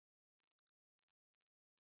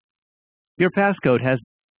Your passcode has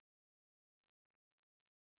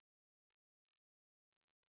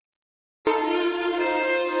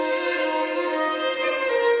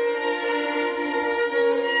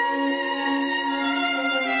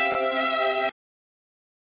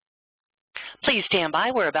Please stand by.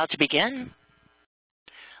 We're about to begin.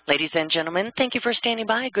 Ladies and gentlemen, thank you for standing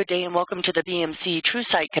by. Good day and welcome to the BMC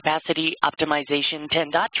TrueSight Capacity Optimization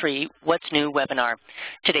 10.3 What's New webinar.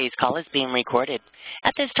 Today's call is being recorded.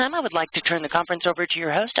 At this time, I would like to turn the conference over to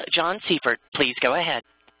your host, John Seifert. Please go ahead.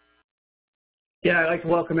 Yeah, I'd like to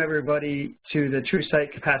welcome everybody to the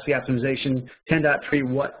TrueSight Capacity Optimization 10.3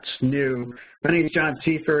 What's New. My name is John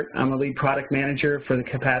Seifert. I'm a lead product manager for the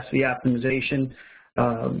Capacity Optimization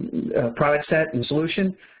product set and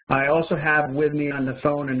solution. I also have with me on the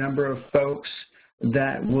phone a number of folks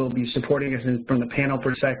that will be supporting us from the panel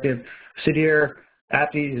perspective. Sudhir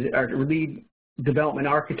Apte is our lead development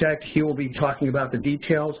architect. He will be talking about the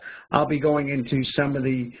details. I'll be going into some of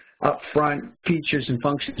the upfront features and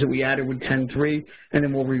functions that we added with 10.3, and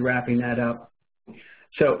then we'll be wrapping that up.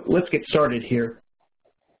 So let's get started here.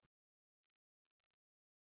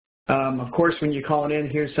 Of course, when you're calling in,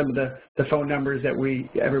 here's some of the phone numbers that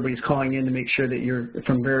everybody's calling in to make sure that you're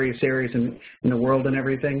from various areas in the world and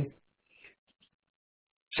everything.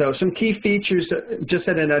 So some key features just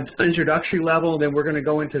at an introductory level, then we're going to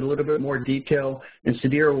go into a little bit more detail, and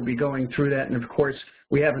Sudhir will be going through that. And of course,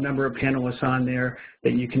 we have a number of panelists on there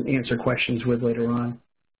that you can answer questions with later on.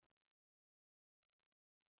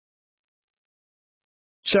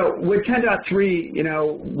 So with 10.3, you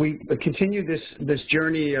know, we continue this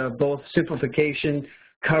journey of both simplification,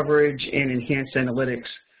 coverage, and enhanced analytics.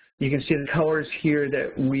 You can see the colors here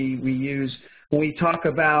that we use. When we talk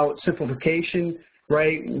about simplification,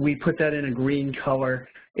 right, we put that in a green color.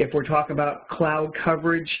 If we're talking about cloud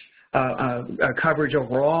coverage, coverage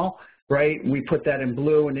overall, right, we put that in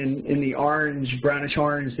blue, and in the orange, brownish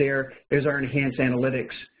orange there's our enhanced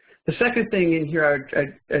analytics. The second thing in here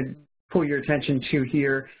I'd pull your attention to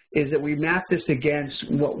here is that we map this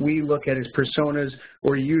against what we look at as personas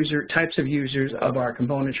or types of users of our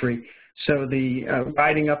componentry. So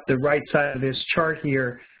riding up the right side of this chart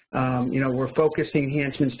here, you know, we're focusing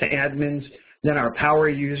enhancements to admins, then our power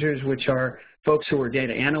users, which are folks who are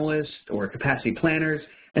data analysts or capacity planners,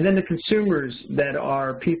 and then the consumers that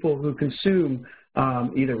are people who consume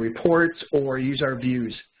either reports or use our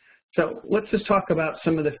views. So let's just talk about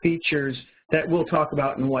some of the features that we'll talk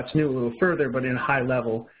about in What's New a little further, but in a high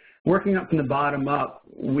level. Working up from the bottom up,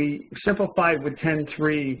 we simplified with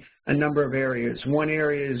 10.3 a number of areas. One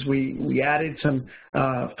area is we added some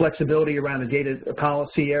flexibility around the data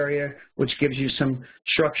policy area, which gives you some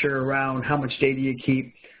structure around how much data you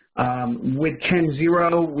keep. With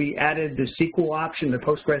 10.0, we added the SQL option, the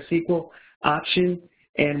PostgreSQL option,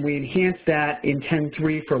 and we enhanced that in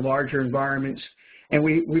 10.3 for larger environments. And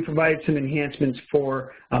we provided some enhancements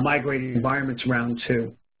for migrating environments around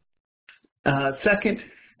too. Second,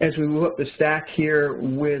 as we move up the stack here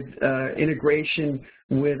with integration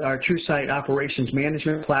with our TrueSight Operations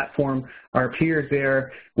Management Platform, our peers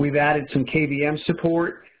there, we've added some KVM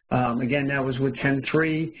support. Again, that was with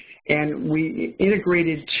 10.3. And we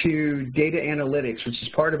integrated to data analytics, which is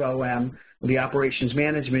part of OM, the operations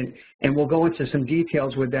management, and we'll go into some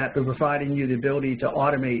details with that, but providing you the ability to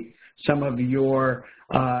automate some of your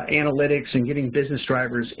analytics and getting business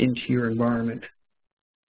drivers into your environment.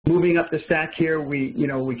 Moving up the stack here, we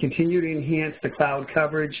continue to enhance the cloud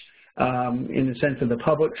coverage in the sense of the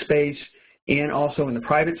public space and also in the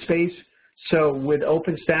private space. So with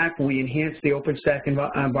OpenStack, we enhanced the OpenStack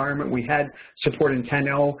environment. We had support in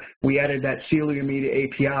 10.0. We added that Cilium Media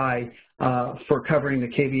API for covering the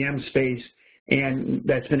KVM space, and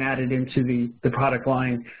that's been added into the product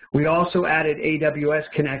line. We also added AWS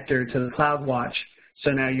connector to the CloudWatch,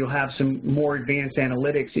 so now you'll have some more advanced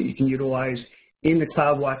analytics that you can utilize in the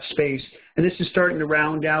CloudWatch space. And this is starting to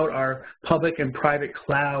round out our public and private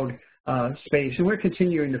cloud space, and we're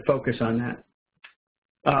continuing to focus on that.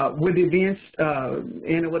 With the advanced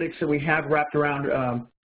analytics that we have wrapped around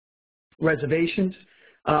reservations,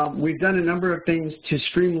 we've done a number of things to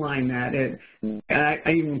streamline that. And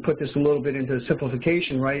I even put this a little bit into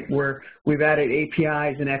simplification, right, where we've added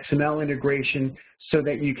APIs and XML integration so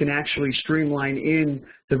that you can actually streamline in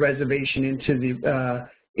the reservation into the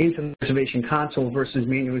reservation console versus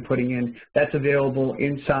manually putting in. That's available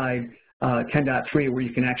inside 10.3 where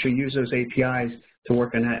you can actually use those APIs to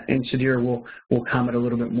work on that. And Sudhir will comment a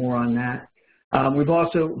little bit more on that. We've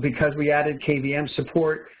also, because we added KVM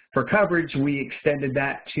support for coverage, we extended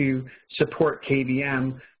that to support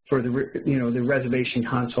KVM for the reservation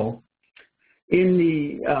console. In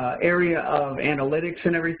the area of analytics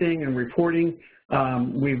and everything and reporting,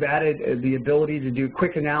 we've added the ability to do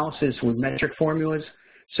quick analysis with metric formulas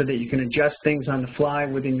so that you can adjust things on the fly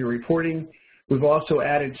within your reporting. We've also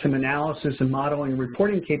added some analysis and modeling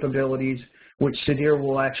reporting capabilities, which Sudhir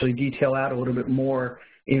will actually detail out a little bit more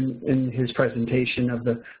in his presentation of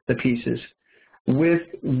the pieces. With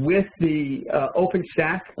the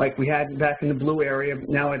OpenStack, like we had back in the blue area,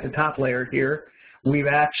 now at the top layer here, we've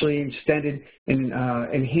actually extended and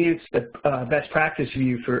enhanced the best practice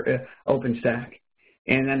view for OpenStack.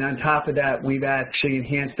 And then on top of that, we've actually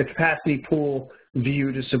enhanced the capacity pool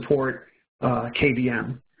view to support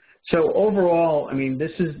KVM. So overall, I mean,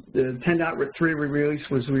 this is the 10.3 release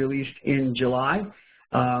was released in July.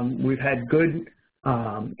 We've had good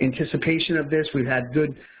anticipation of this. We've had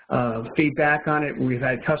good feedback on it. We've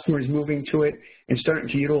had customers moving to it and starting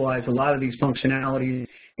to utilize a lot of these functionalities,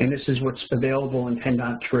 and this is what's available in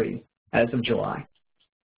 10.3 as of July.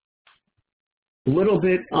 A little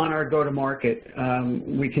bit on our go-to-market.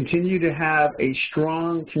 We continue to have a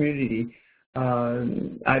strong community.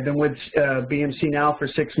 I've been with BMC now for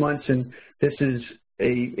 6 months, and this is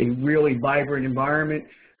a really vibrant environment.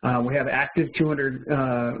 We have active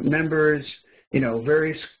 200 members, you know,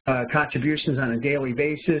 various contributions on a daily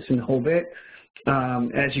basis and the whole bit.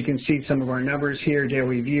 As you can see, some of our numbers here,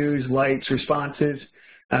 daily views, likes, responses.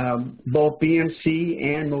 Both BMC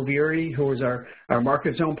and Moviri, who is our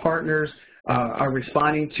market zone partners, are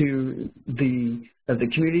responding to the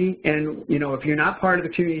community. And, you know, if you're not part of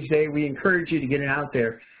the community today, we encourage you to get it out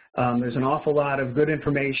there. There's an awful lot of good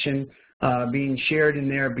information being shared in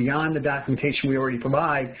there beyond the documentation we already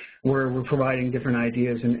provide, where we're providing different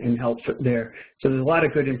ideas and help there. So there's a lot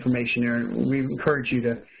of good information there, and we encourage you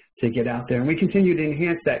to get out there. And we continue to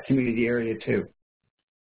enhance that community area too.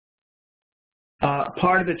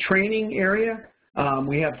 Part of the training area,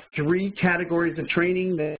 we have 3 categories of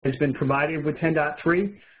training that has been provided with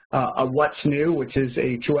 10.3. What's New, which is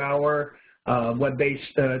a 2-hour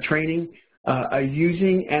web-based training.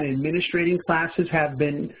 Using and administrating classes have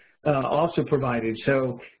been also provided.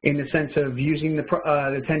 So in the sense of using the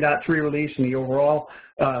 10.3 release and the overall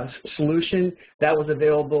solution, that was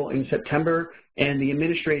available in September, and the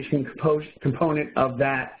administration component of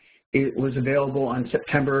that was available on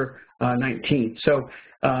September 19th. So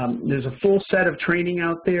there's a full set of training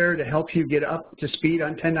out there to help you get up to speed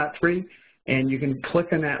on 10.3, and you can click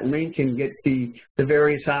on that link and get the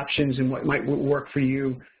various options and what might work for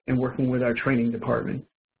you in working with our training department.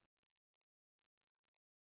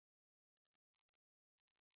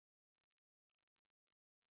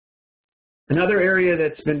 Another area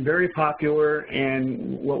that's been very popular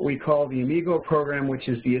and what we call the Amigo program, which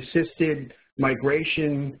is the assisted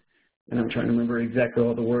migration, and I'm trying to remember exactly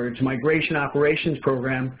all the words, migration operations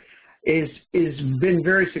program, is been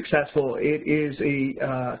very successful. It is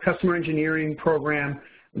a customer engineering program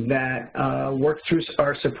that works through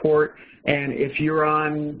our support, and if you're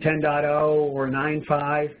on 10.0 or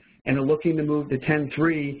 9.5 and are looking to move to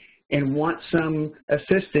 10.3 and want some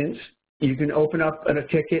assistance, you can open up a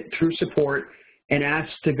ticket through support and ask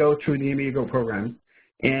to go through the Amigo program.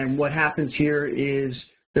 And what happens here is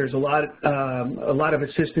there's a lot of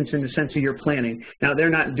assistance in the sense of your planning. Now,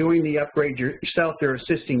 they're not doing the upgrade yourself. They're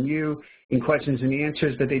assisting you in questions and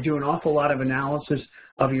answers, but they do an awful lot of analysis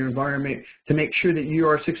of your environment to make sure that you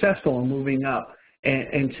are successful in moving up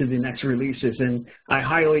into the next releases. And I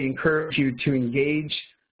highly encourage you to engage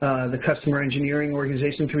the customer engineering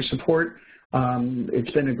organization through support.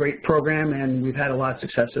 It's been a great program, and we've had a lot of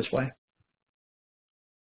success this way.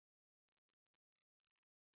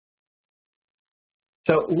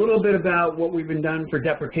 So a little bit about what we've been done for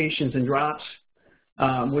deprecations and drops.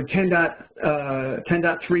 With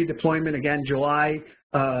 10.3 deployment, again, July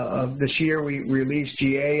of this year, we released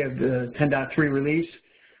GA of the 10.3 release.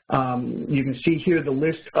 You can see here the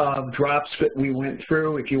list of drops that we went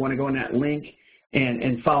through. If you want to go on that link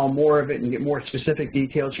and follow more of it and get more specific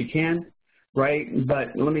details, you can. Right,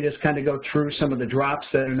 but let me just kind of go through some of the drops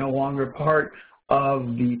that are no longer part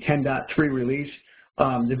of the 10.3 release.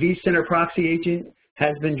 The vCenter proxy agent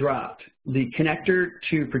has been dropped. The connector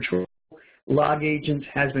to Patrol log agents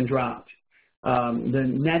has been dropped. The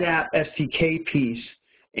NetApp SDK piece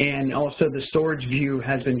and also the storage view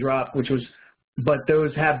has been dropped, but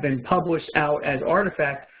those have been published out as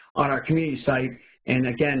artifact on our community site. And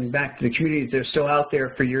again, back to the community, they're still out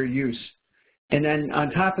there for your use. And then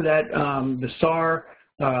on top of that, the SAR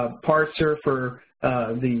parser for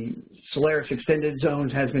the Solaris extended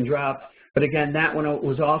zones has been dropped. But again, that one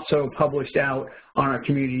was also published out on our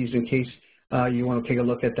communities in case you want to take a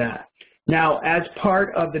look at that. Now, as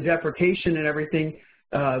part of the deprecation and everything,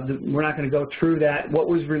 we're not going to go through that. What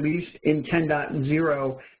was released in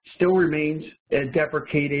 10.0 still remains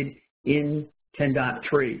deprecated in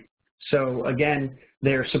 10.3. So again,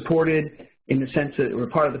 they're supported in the sense that we're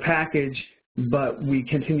part of the package, but we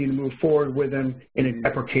continue to move forward with them in a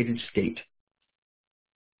deprecated state.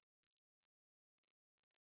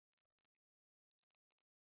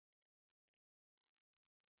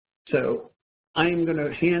 So I'm going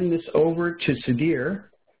to hand this over to Sudhir.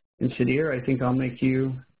 And Sudhir, I think I'll make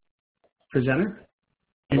you presenter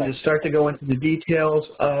and to start to go into the details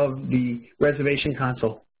of the reservation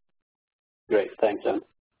console. Great, thanks, John.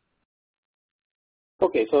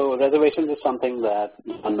 Okay, so reservations is something that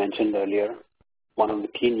John mentioned earlier, one of the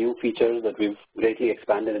key new features that we've greatly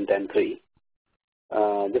expanded in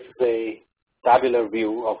 10.3. This is a tabular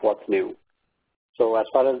view of what's new. So as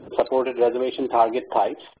far as supported reservation target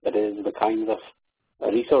types, that is the kinds of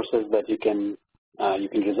resources that you can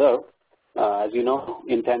reserve. As you know,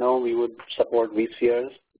 in 10.0 we would support vSphere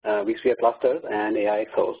clusters and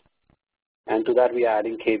AIX hosts. And to that we are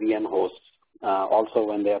adding KVM hosts, also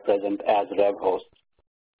when they are present as Rev hosts.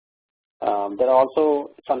 There are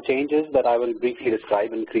also some changes that I will briefly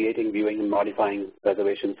describe in creating, viewing, and modifying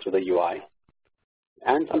reservations through the UI.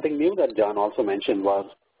 And something new that John also mentioned was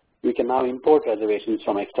we can now import reservations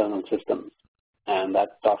from external systems. And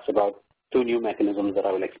that talks about two new mechanisms that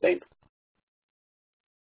I will explain.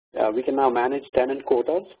 We can now manage tenant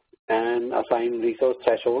quotas and assign resource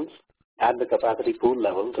thresholds at the capacity pool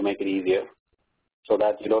level to make it easier so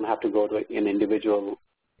that you don't have to go to an individual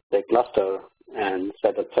cluster and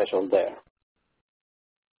set a threshold there.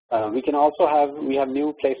 We have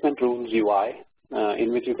new placement rules UI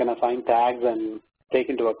in which you can assign tags and take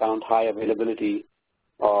into account high availability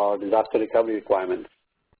or disaster recovery requirements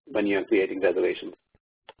when you are creating reservations.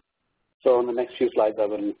 So in the next few slides, I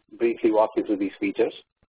will briefly walk you through these features.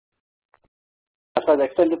 As far as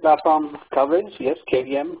extended platform coverage, yes,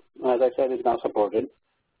 KVM, as I said, is now supported.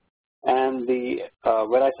 And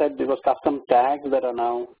where I said there was custom tags that are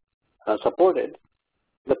now supported,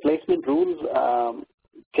 the placement rules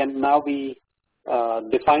can now be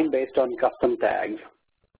defined based on custom tags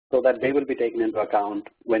so that they will be taken into account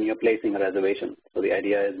when you're placing a reservation. So the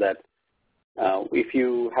idea is that if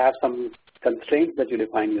you have some constraints that you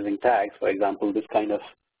define using tags, for example, this kind of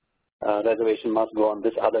reservation must go on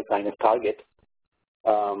this other kind of target,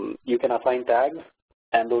 you can assign tags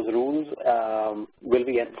and those rules will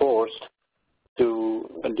be enforced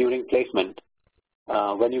during placement.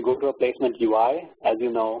 When you go to a placement UI, as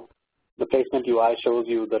you know, the placement UI shows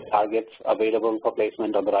you the targets available for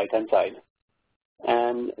placement on the right-hand side.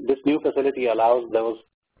 And this new facility allows those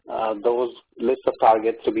lists of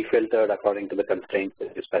targets to be filtered according to the constraints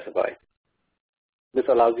that you specify. This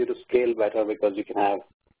allows you to scale better because you can have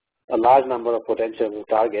a large number of potential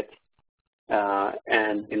targets,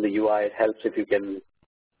 and in the UI it helps if you can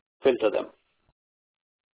filter them.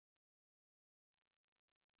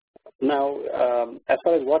 Now, as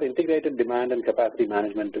far as what integrated demand and capacity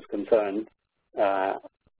management is concerned,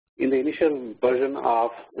 in the initial version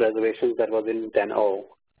of reservations that was in 10.0,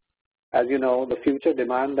 as you know, the future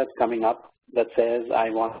demand that's coming up that says I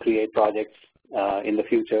want to create projects in the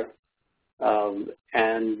future,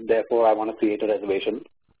 and therefore I want to create a reservation,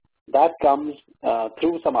 that comes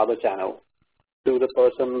through some other channel to the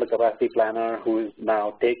person, the capacity planner, who is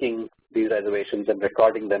now taking these reservations and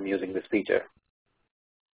recording them using this feature.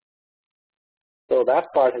 So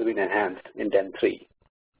that part has been enhanced in 10.3,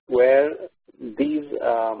 where these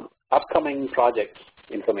upcoming project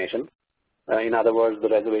information, in other words, the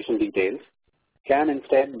reservation details, can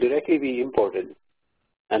instead directly be imported.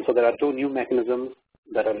 And so there are two new mechanisms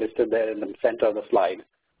that are listed there in the center of the slide.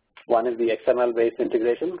 One is the XML-based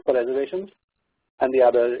integration for reservations, and the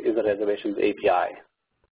other is the reservations API.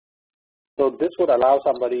 So this would allow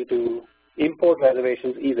somebody to import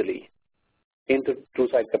reservations easily into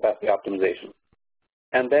TrueSight capacity optimization,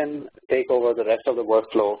 and then take over the rest of the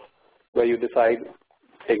workflow where you decide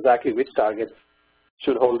exactly which targets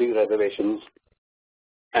should hold these reservations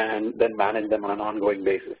and then manage them on an ongoing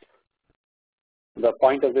basis. The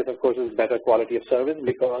point of this, of course, is better quality of service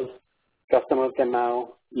because customers can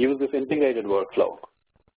now use this integrated workflow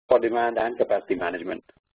for demand and capacity management.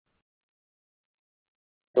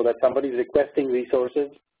 So that somebody is requesting resources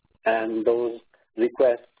and those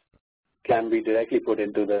requests can be directly put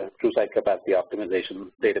into the TrueSight capacity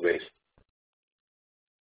optimization database.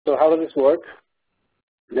 So how does this work?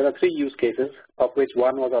 There are three use cases, of which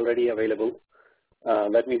one was already available.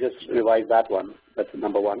 Let me just revise that one. That's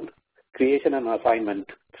number one. Creation and assignment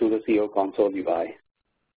through the CO console UI.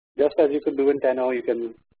 Just as you could do in 10.0, you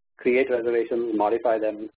can create reservations, modify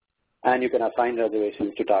them, and you can assign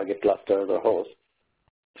reservations to target clusters or hosts.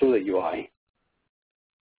 through the UI.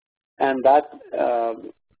 And that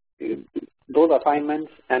those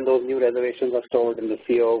assignments and those new reservations are stored in the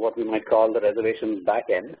CO, what we might call the reservations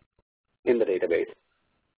backend in the database.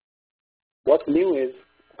 What's new is,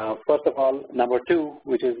 first of all, number 2,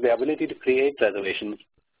 which is the ability to create reservations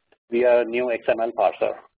via a new XML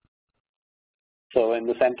parser. So in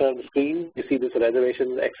the center of the screen, you see this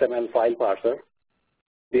reservations XML file parser.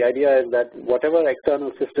 The idea is that whatever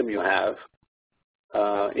external system you have,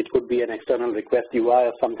 it could be an external request UI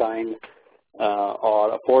of some kind,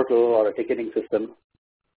 or a portal or a ticketing system.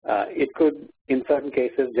 It could, in certain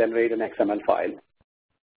cases, generate an XML file.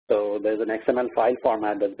 So there's an XML file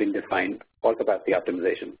format that's been defined for capacity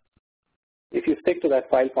optimization. If you stick to that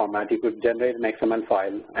file format, you could generate an XML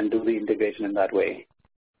file and do the integration in that way.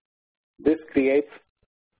 This creates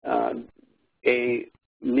a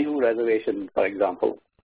new reservation, for example,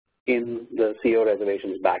 in the CO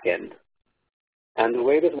reservations backend. And the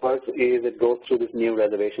way this works is it goes through this new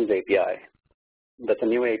reservations API. That's a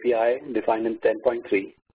new API defined in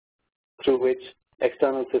 10.3 through which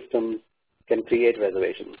external systems can create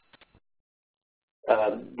reservations.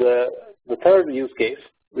 The third use case,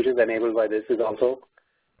 which is enabled by this, is also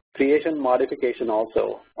creation modification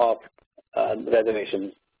also of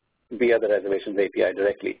reservations via the reservations API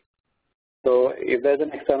directly. So if there's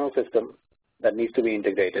an external system that needs to be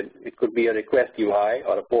integrated, it could be a request UI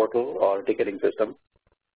or a portal or a ticketing system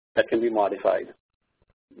that can be modified.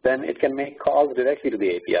 Then it can make calls directly to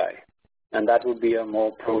the API, and that would be a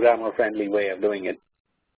more programmer-friendly way of doing it,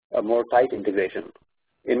 a more tight integration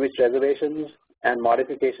in which reservations and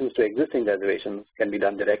modifications to existing reservations can be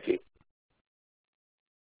done directly.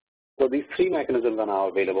 So these 3 mechanisms are now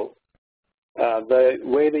available. The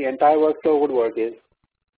way the entire workflow would work is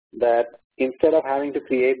that instead of having to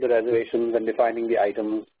create the reservations and defining the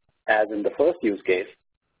items as in the first use case,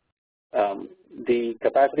 the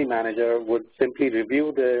capacity manager would simply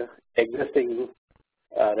review the existing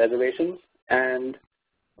reservations and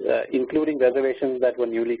including reservations that were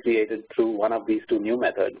newly created through one of these 2 new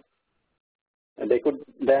methods. And they could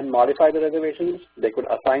then modify the reservations. They could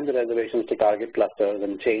assign the reservations to target clusters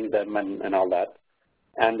and change them and all that.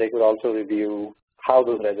 And they could also review how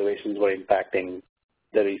those reservations were impacting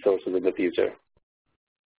the resources in the future.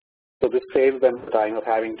 So this saves them the time of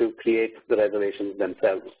having to create the reservations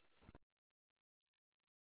themselves.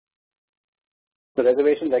 The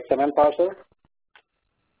reservations XML parser,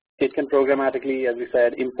 it can programmatically, as we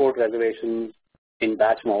said, import reservations in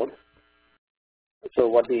batch mode. So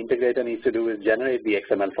what the integrator needs to do is generate the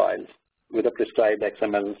XML files with a prescribed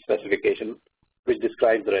XML specification which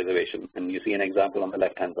describes the reservation. And you see an example on the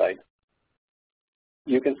left-hand side.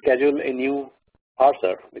 You can schedule a new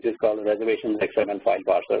parser, which is called a reservations XML file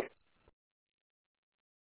parser,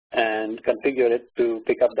 and configure it to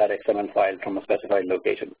pick up that XML file from a specified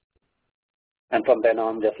location. And from then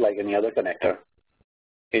on, just like any other connector,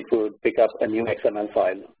 it would pick up a new XML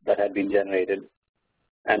file that had been generated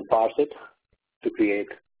and parse it to create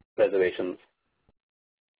reservations.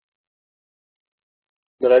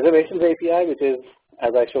 The reservations API, which is,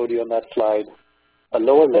 as I showed you on that slide, a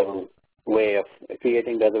lower level way of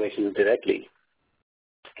creating reservations directly,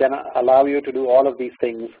 can allow you to do all of these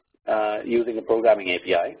things using a programming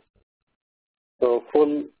API. So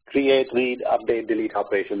full create, read, update, delete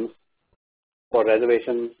operations for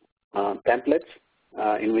reservations templates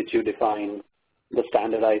in which you define the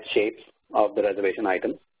standardized shapes of the reservation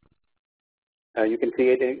items. You can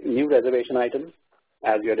create a new reservation items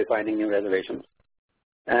as you're defining new reservations.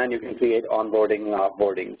 And you can create onboarding and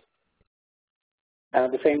offboardings. And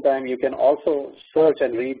at the same time, you can also search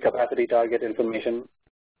and read capacity target information,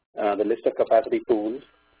 the list of capacity pools,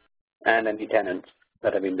 and any tenants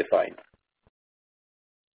that have been defined.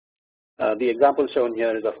 The example shown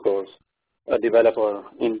here is, of course, a developer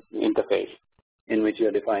interface in which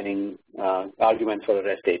you're defining arguments for a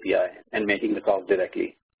REST API and making the calls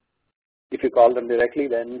directly. If you call them directly,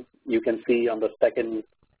 then you can see on the second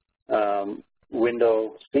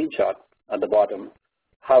window screenshot at the bottom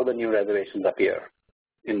how the new reservations appear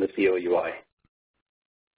in the CO UI.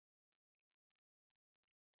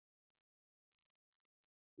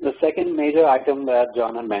 The second major item that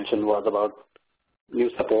John had mentioned was about new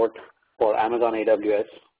support for Amazon AWS.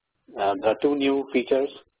 There are 2 new features,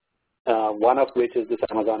 one of which is this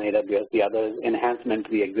Amazon AWS, the other is enhancement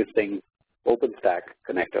to the existing OpenStack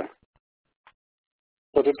connector.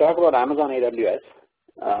 So to talk about Amazon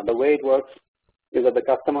AWS, the way it works is that the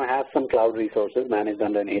customer has some cloud resources managed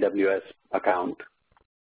under an AWS account.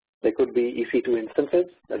 There could be EC2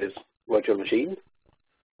 instances, that is virtual machines.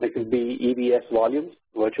 There could be EBS volumes,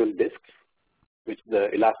 virtual disks, which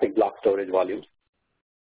the elastic block storage volumes.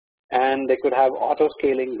 And they could have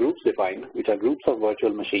auto-scaling groups defined, which are groups of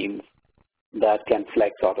virtual machines that can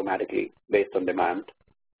flex automatically based on demand.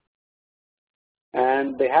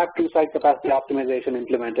 And they have two-site capacity optimization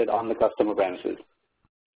implemented on the customer premises.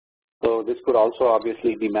 So this could also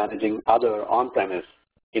obviously be managing other on-premise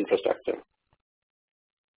infrastructure.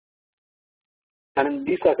 And in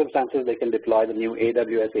these circumstances, they can deploy the new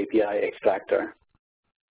AWS API extractor,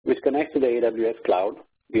 which connects to the AWS cloud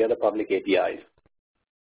via the public APIs.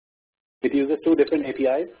 It uses two different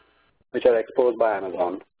APIs, which are exposed by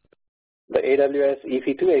Amazon. The AWS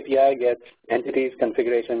EC2 API gets entities,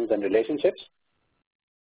 configurations, and relationships.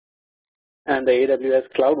 And the AWS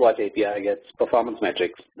CloudWatch API gets performance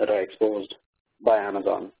metrics that are exposed by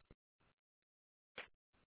Amazon.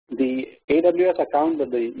 The AWS account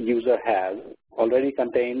that the user has already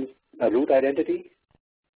contains a root identity,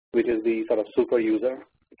 which is the sort of super user.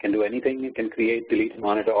 It can do anything. It can create, delete, and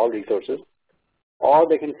monitor all resources. Or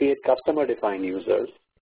they can create customer-defined users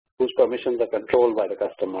whose permissions are controlled by the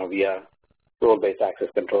customer via role-based access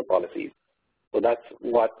control policies. So that's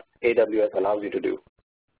what AWS allows you to do.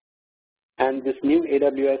 And this new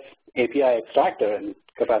AWS API extractor and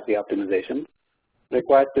capacity optimization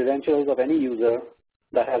requires credentials of any user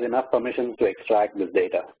that has enough permissions to extract this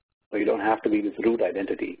data. So you don't have to be this root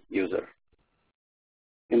identity user.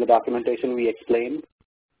 In the documentation, we explain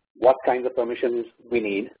what kinds of permissions we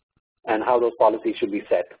need and how those policies should be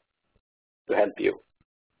set to help you.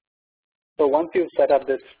 So once you've set up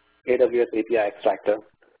this AWS API extractor,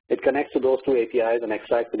 it connects to those two APIs and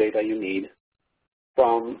extracts the data you need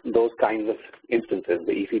from those kinds of instances,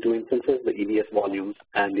 the EC2 instances, the EBS volumes,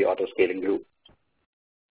 and the auto-scaling group.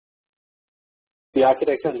 The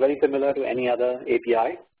architecture is very similar to any other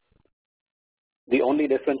API. The only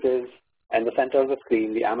difference is, in the center of the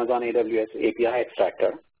screen, the Amazon AWS API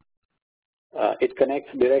extractor. It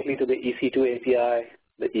connects directly to the EC2 API,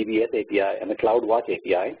 the EBS API, and the CloudWatch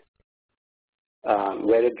API,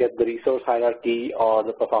 where it gets the resource hierarchy or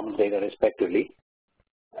the performance data respectively.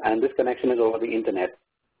 And this connection is over the internet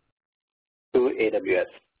to AWS.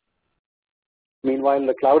 Meanwhile,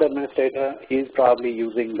 the cloud administrator is probably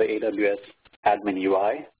using the AWS admin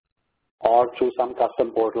UI or through some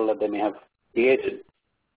custom portal that they may have created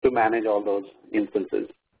to manage all those instances.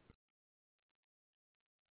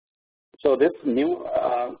 So this new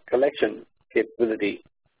collection capability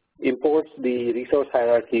imports the resource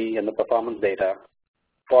hierarchy and the performance data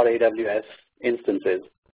for AWS instances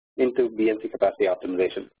into BMC capacity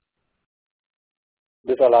optimization.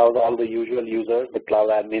 This allows all the usual users, the cloud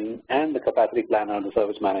admin, and the capacity planner, the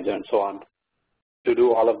service manager, and so on, to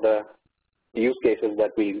do all of the use cases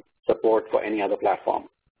that we support for any other platform.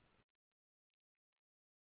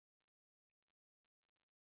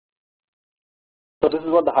 So this is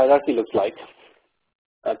what the hierarchy looks like.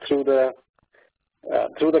 Through the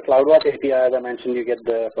CloudWatch API, as I mentioned, you get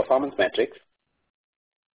the performance metrics,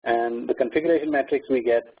 and the configuration metrics we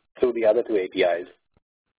get through the other two APIs.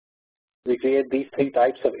 We create these three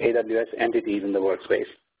types of AWS entities in the workspace.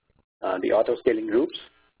 The auto-scaling groups,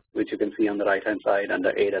 which you can see on the right-hand side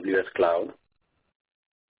under AWS Cloud.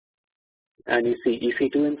 And you see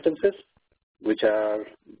EC2 instances, which are,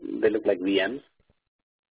 they look like VMs.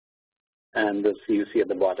 And you see at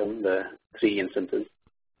the bottom the three instances.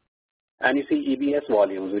 And you see EBS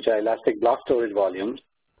volumes, which are elastic block storage volumes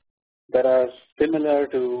that are similar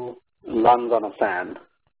to lungs on a fan.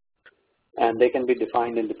 And they can be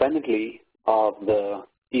defined independently of the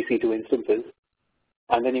EC2 instances.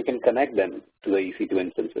 And then you can connect them to the EC2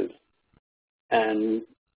 instances. And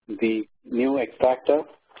the new extractor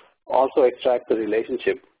also extracts the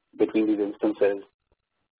relationship between these instances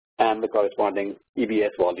and the corresponding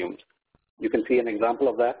EBS volumes. You can see an example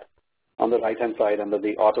of that on the right-hand side under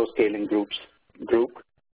the auto-scaling groups group,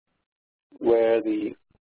 where the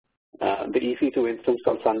EC2 instance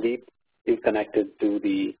called Sandeep is connected to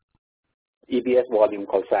the EBS volume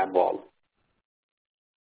called SAMVol.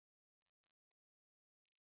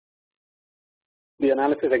 The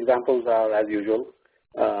analysis examples are as usual.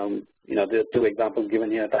 The two examples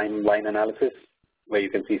given here, timeline analysis, where you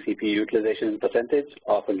can see CPU utilization percentage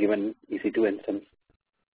of a given EC2 instance.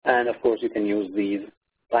 And of course, you can use these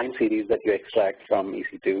time series that you extract from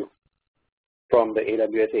EC2 from the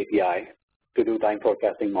AWS API to do time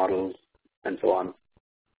forecasting models and so on.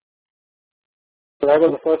 So that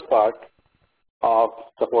was the first part of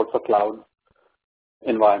support for cloud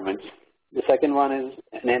environments. The second one is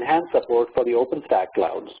an enhanced support for the OpenStack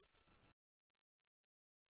clouds.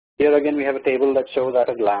 Here again, we have a table that shows at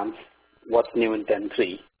a glance what's new in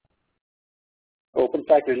 10.3.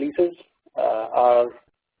 OpenStack releases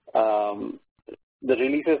the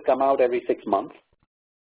releases come out every 6 months.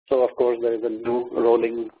 So of course, there is a new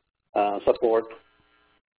rolling support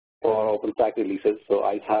for OpenStack releases, so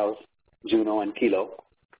Icehouse, Juno, and Kilo.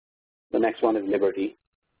 The next one is Liberty.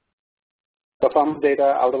 Performance data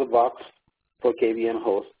out of the box for KVM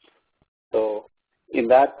hosts. So in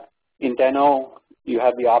 10.0, you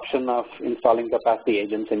have the option of installing capacity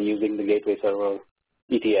agents and using the gateway server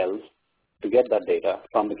ETLs to get that data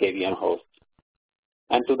from the KVM hosts.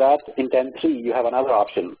 And to that, in 10.3, you have another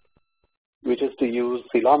option, which is to use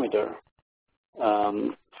Ceilometer,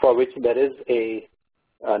 for which there is a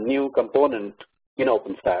new component in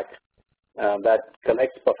OpenStack that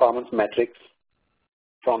collects performance metrics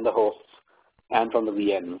from the hosts and from the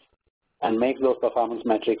VMs and makes those performance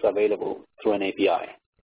metrics available through an API.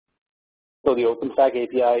 So the OpenStack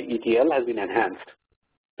API ETL has been enhanced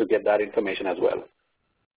to get that information as well.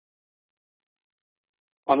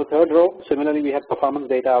 On the third row, similarly, we have performance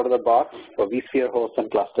data out of the box for vSphere hosts and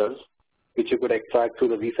clusters, which you could extract through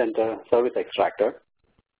the vCenter service extractor.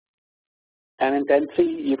 And in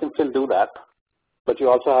 10.3, you can still do that, but you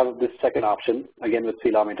also have this second option, again with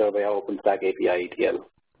Ceilometer via OpenStack API ETL.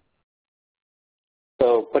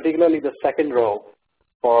 So particularly the second row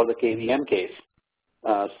for the KVM case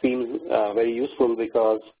seems very useful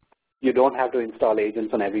because you don't have to install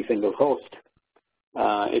agents on every single host.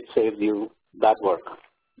 It saves you that work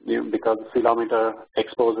because Ceilometer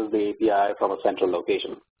exposes the API from a central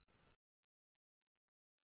location.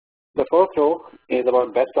 The fourth row is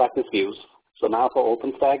about best practice views. So now for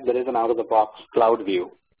OpenStack, there is an out-of-the-box cloud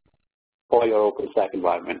view for your OpenStack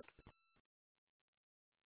environment.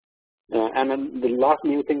 And then the last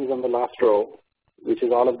new thing is on the last row, which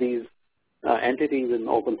is all of these entities in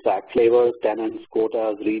OpenStack, flavors, tenants,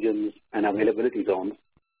 quotas, regions, and availability zones.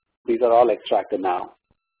 These are all extracted now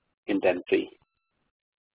in 10.3,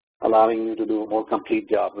 allowing you to do a more complete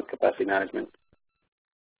job with capacity management.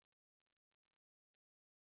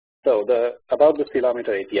 So about the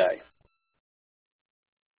Ceilometer API.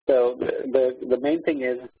 So the main thing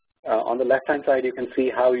is on the left-hand side, you can see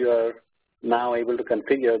how you are now able to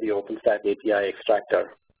configure the OpenStack API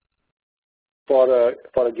extractor for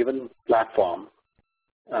a given platform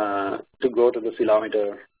to go to the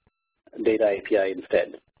Ceilometer data API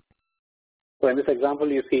instead. So in this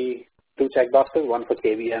example, you see two checkboxes, one for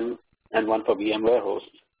KVM and one for VMware hosts.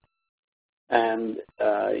 And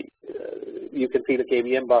you can see the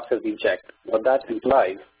KVM box has been checked. What that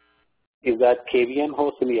implies is that KVM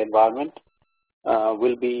hosts in the environment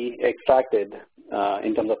will be extracted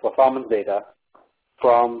in terms of performance data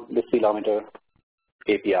from the Ceilometer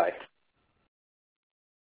API.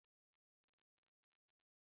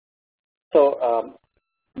 So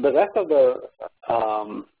the rest of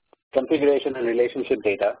the configuration and relationship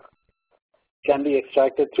data can be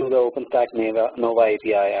extracted through the OpenStack Nova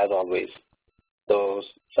API as always. So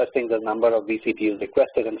such things as number of vCPUs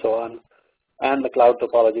requested and so on, and the cloud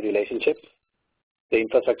topology relationships, the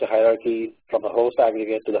infrastructure hierarchy from the host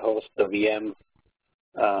aggregate to the host, the VM,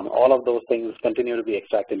 all of those things continue to be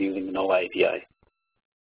extracted using the Nova API.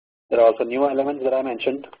 There are also new elements that I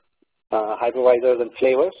mentioned, hypervisors and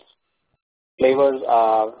flavors. Flavors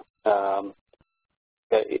are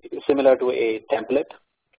similar to a template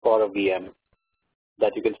for a VM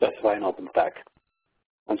that you can specify in OpenStack.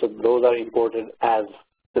 And so those are imported as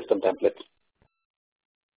system templates.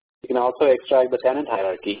 You can also extract the tenant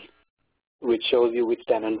hierarchy, which shows you which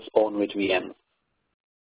tenants own which VM.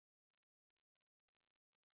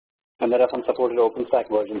 And there are some supported OpenStack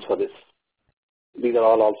versions for this. These are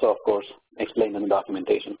all also, of course, explained in the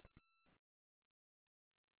documentation.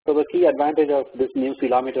 So the key advantage of this new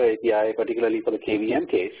Ceilometer API, particularly for the KVM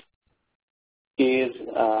case, is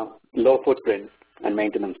low footprint and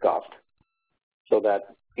maintenance cost. So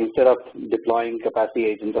that instead of deploying capacity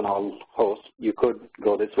agents on all hosts, you could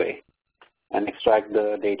go this way and extract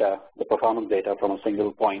the data, the performance data from a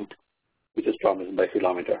single point, which is promised by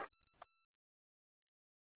Ceilometer.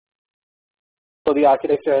 So the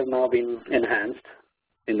architecture has now been enhanced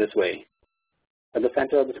in this way. At the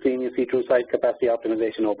center of the screen, you see TrueSite Capacity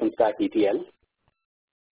Optimization OpenStack ETL.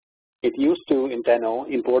 It used to, in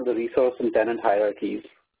 10.0, import the resource and tenant hierarchies,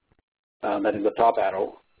 that is the top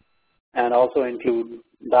arrow, and also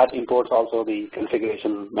that imports also the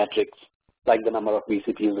configuration metrics, like the number of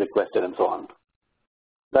vCPUs requested and so on.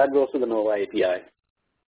 That goes to the Nova API.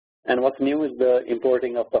 And what's new is the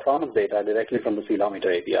importing of performance data directly from the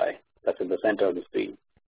Ceilometer API. That's at the center of the screen.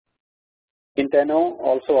 In 10.0,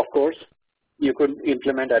 also, of course, you could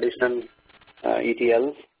implement additional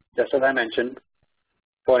ETLs, just as I mentioned,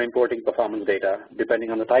 for importing performance data,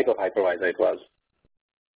 depending on the type of hypervisor it was.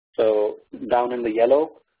 So down in the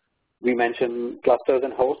yellow, we mentioned clusters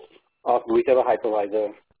and hosts of whichever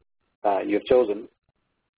hypervisor you've chosen.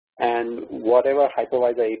 and whatever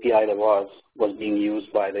hypervisor API there was being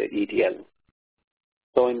used by the ETL.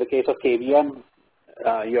 So in the case of KVM,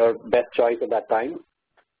 your best choice at that time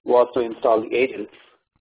was to install the agents,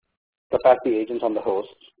 capacity agents on the host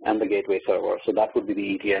and the gateway server. So that would be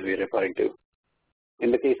the ETL we're referring to.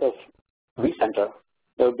 In the case of vCenter,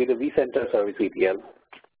 there would be the vCenter service ETL.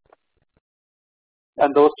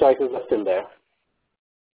 And those choices are still there.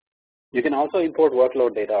 You can also import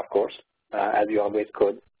workload data, of course, as you always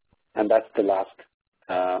could. And that's the last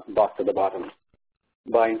box at the bottom,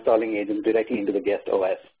 by installing agents directly into the guest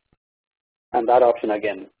OS. And that option,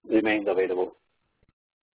 again, remains available.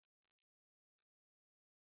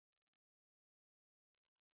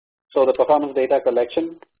 So the performance data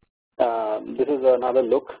collection, this is another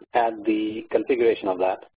look at the configuration of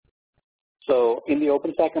that. So in the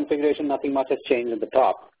OpenStack configuration, nothing much has changed at the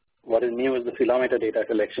top. What is new is the Philometer data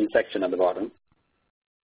collection section at the bottom.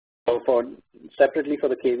 So separately for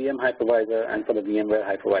the KVM hypervisor and for the VMware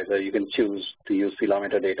hypervisor, you can choose to use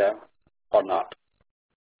Philometer data or not.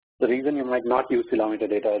 The reason you might not use Philometer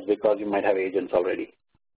data is because you might have agents already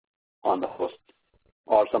on the host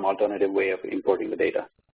or some alternative way of importing the data.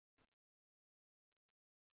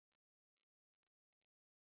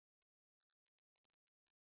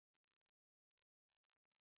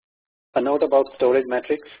 A note about storage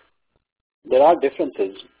metrics. There are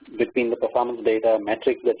differences between the performance data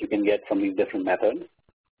metrics that you can get from these different methods.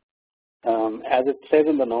 As it says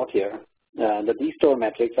in the note here, the vStore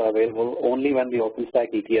metrics are available only when the OpenStack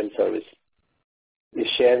ETL service is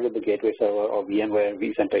shared with the gateway server or VMware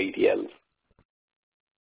vCenter ETLs.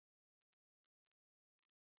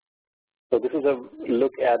 So this is a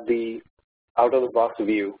look at the out-of-the-box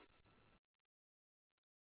view.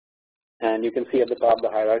 And you can see at the top the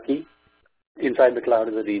hierarchy. Inside the cloud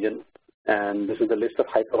is a region, and this is the list of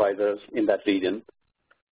hypervisors in that region.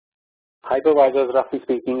 Hypervisors, roughly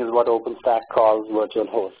speaking, is what OpenStack calls virtual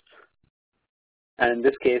hosts. And in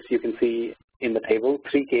this case, you can see in the table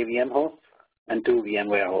 3 KVM hosts and 2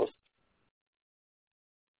 VMware hosts.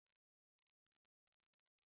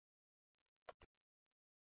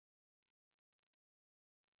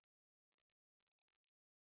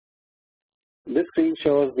 This screen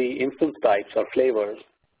shows the instance types or flavors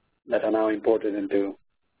that are now imported into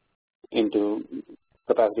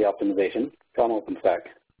capacity optimization from OpenStack.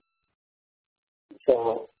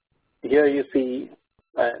 So here you see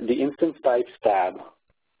the instance types tab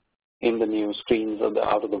in the new screens of the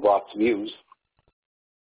out-of-the-box views.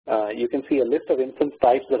 You can see a list of instance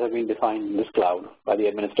types that have been defined in this cloud by the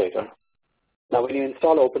administrator. Now, when you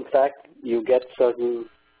install OpenStack, you get certain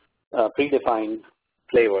predefined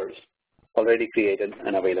flavors already created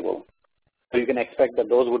and available. So you can expect that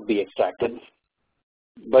those would be extracted.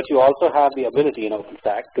 But you also have the ability in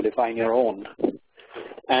OpenStack to define your own.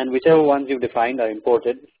 And whichever ones you've defined are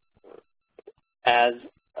imported as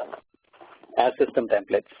system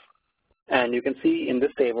templates. And you can see in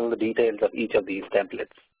this table the details of each of these templates.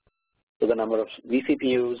 So the number of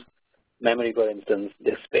vCPUs, memory per instance,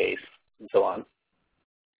 disk space, and so on.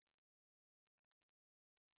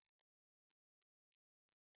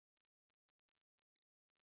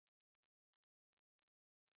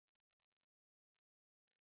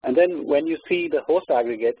 And then when you see the host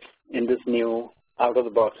aggregates in this new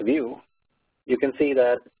out-of-the-box view, you can see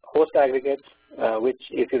that host aggregates, which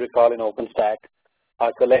if you recall in OpenStack,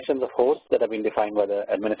 are collections of hosts that have been defined by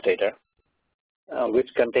the administrator, which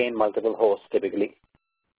contain multiple hosts typically.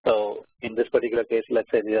 So in this particular case, let's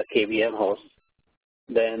say these are KVM hosts,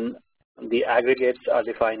 then the aggregates are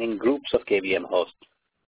defining groups of KVM hosts.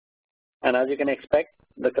 And as you can expect,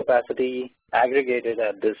 the capacity aggregated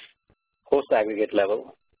at this host aggregate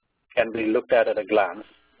level can be looked at a glance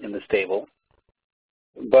in this table.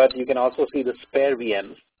 But you can also see the spare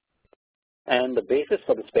VMs and the basis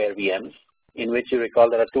for the spare VMs, in which you recall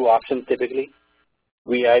there are 2 options typically.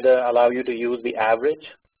 We either allow you to use the average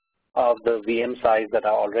of the VM size that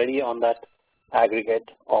are already on that aggregate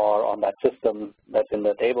or on that system that's in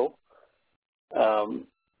the table. And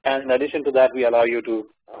in addition to that, we allow you to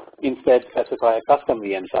instead specify a custom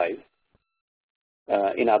VM size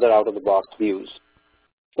in other out-of-the-box views.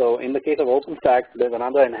 So in the case of OpenStack, there's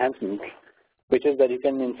another enhancement, which is that you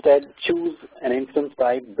can instead choose an instance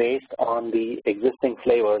type based on the existing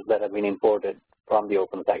flavors that have been imported from the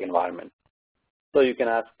OpenStack environment. So you can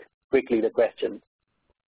ask quickly the question,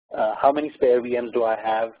 how many spare VMs do I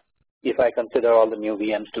have if I consider all the new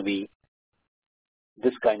VMs to be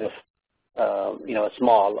this kind of, a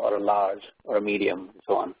small or a large or a medium and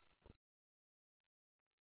so on.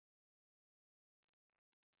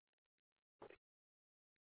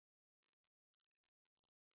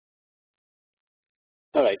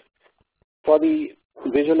 All right. For the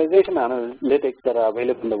visualization analytics that are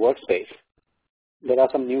available in the workspace, there are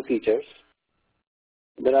some new features.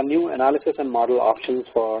 There are new analysis and model options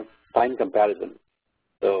for time comparison.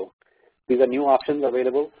 So these are new options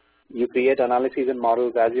available. You create analyses and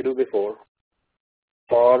models as you do before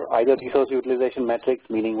for either resource utilization metrics,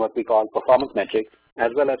 meaning what we call performance metrics,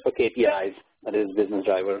 as well as for KPIs, that is business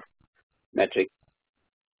driver metrics,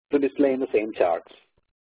 to display in the same charts.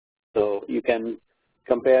 So you can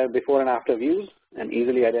compare before and after views and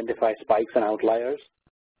easily identify spikes and outliers.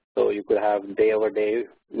 So you could have day over day,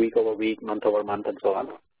 week over week, month over month, and so on.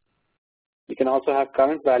 You can also have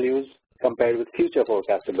current values compared with future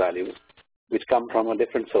forecasted values, which come from a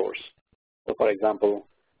different source. So for example,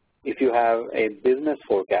 if you have a business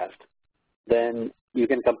forecast, then you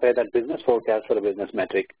can compare that business forecast for a business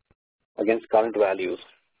metric against current values.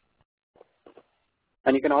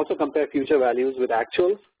 And you can also compare future values with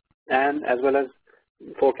actuals and as well as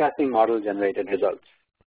forecasting model generated results,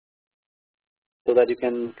 so that you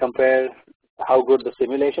can compare how good the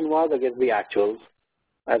simulation was against the actuals,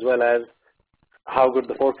 as well as how good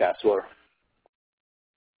the forecasts were.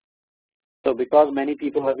 So because many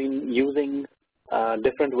people have been using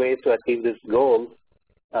different ways to achieve this goal,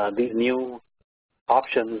 these new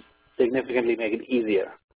options significantly make it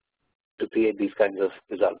easier to create these kinds of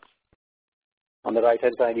results. On the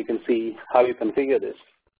right-hand side, you can see how you configure this.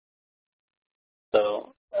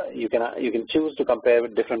 So you can choose to compare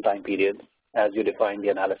with different time periods as you define the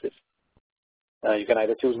analysis. You can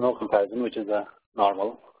either choose no comparison, which is a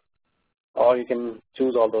normal, or you can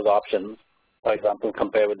choose all those options. For example,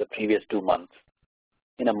 compare with the previous 2 months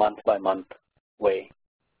in a month-by-month way.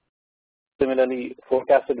 Similarly,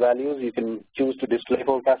 forecasted values, you can choose to display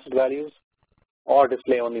forecasted values or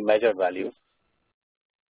display only measured values.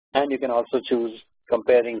 And you can also choose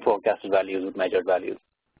comparing forecasted values with measured values.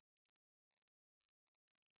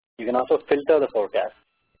 You can also filter the forecast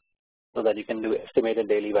so that you can do estimated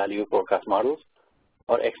daily value forecast models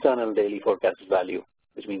or external daily forecasted value,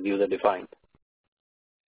 which means user defined.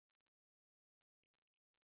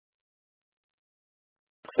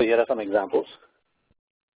 So here are some examples.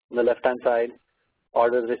 On the left-hand side,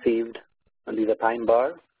 orders received, and these are time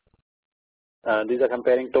bars. These are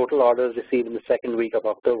comparing total orders received in the 2nd week of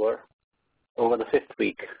October over the 5th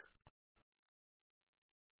week.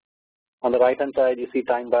 On the right-hand side, you see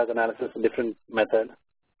time bars analysis, a different method,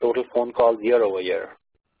 total phone calls year over year.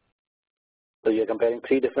 So you're comparing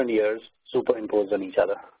 3 different years superimposed on each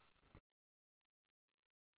other.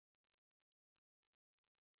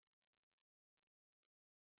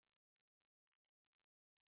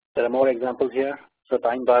 There are more examples here. So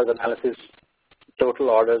time bars analysis,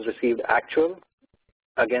 total orders received actual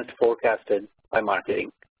against forecasted by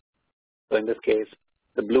marketing. So in this case,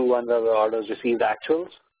 the blue ones are the orders received actuals,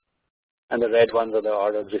 and the red ones are the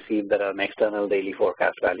orders received that are an external daily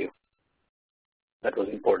forecast value that was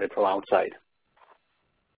imported from outside.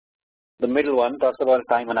 The middle one talks about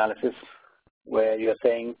time analysis, where you're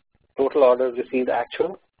saying total orders received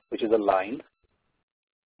actual, which is a line,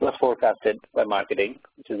 plus forecasted by marketing,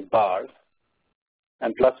 which is bars,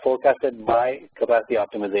 and plus forecasted by capacity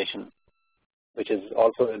optimization, which is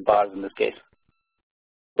also in bars in this case.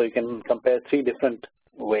 So you can compare 3 different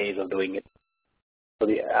ways of doing it. So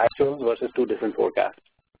the actuals versus 2 different forecasts.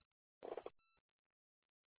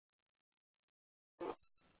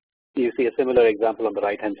 You see a similar example on the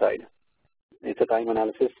right-hand side. It's a time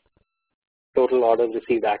analysis. Total orders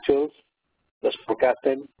received actuals plus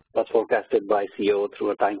forecasted by CO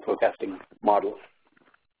through a time forecasting model.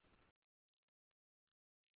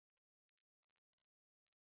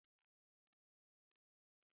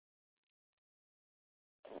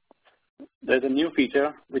 There's a new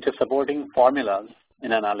feature which is supporting formulas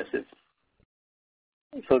in analysis.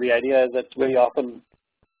 So the idea is that very often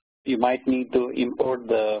you might need to import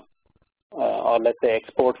the, or let's say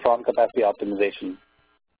export from capacity optimization,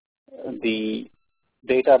 the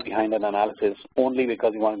data behind an analysis only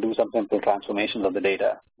because you want to do some simple transformations of the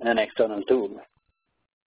data in an external tool,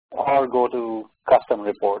 or go to custom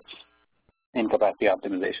reports in capacity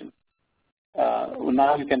optimization.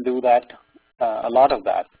 Now you can do that, a lot of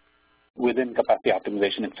that, within capacity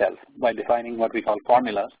optimization itself by defining what we call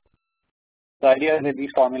formulas. The idea is that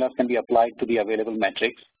these formulas can be applied to the available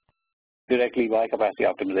metrics directly by capacity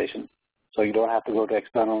optimization. So you don't have to go to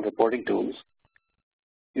external reporting tools.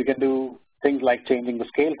 You can do things like changing the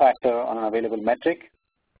scale factor on an available metric,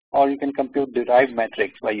 or you can compute derived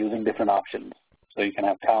metrics by using different options. So you can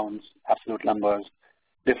have counts, absolute numbers,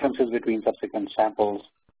 differences between subsequent samples,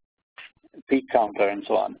 peak counter, and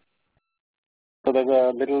so on. So there's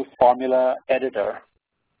a little formula editor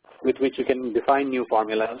with which you can define new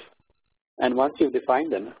formulas. And once you define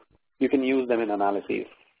them, you can use them in analyses.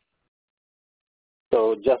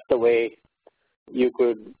 So just the way you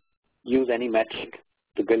could use any metric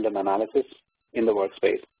to build an analysis in the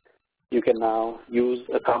workspace, you can now use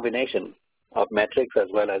a combination of metrics as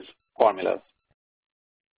well as formulas.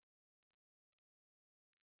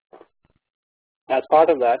 As part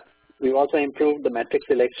of that, we've also improved the metric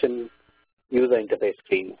selection user interface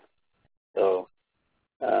screen. So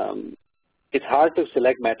it's hard to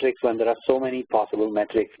select metrics when there are so many possible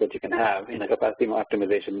metrics that you can have in a capacity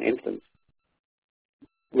optimization instance.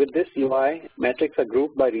 With this UI, metrics are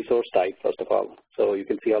grouped by resource type, first of all. So you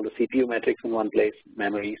can see all the CPU metrics in one place,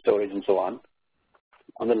 memory, storage, and so on.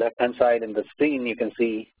 On the left-hand side in the screen, you can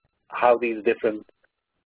see how these different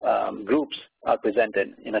groups are presented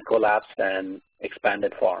in a collapsed and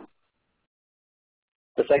expanded form.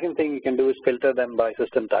 The second thing you can do is filter them by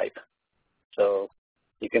system type. So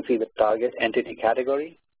you can see the target entity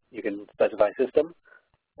category, you can specify system,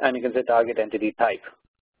 and you can say target entity type.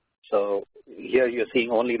 So here you're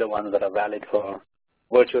seeing only the ones that are valid for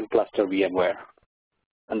virtual cluster VMware,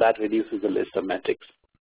 and that reduces the list of metrics.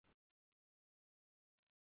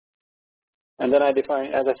 And then I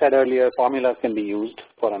define, as I said earlier, formulas can be used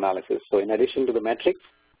for analysis. So in addition to the metrics,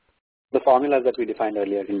 the formulas that we defined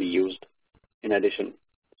earlier can be used in addition.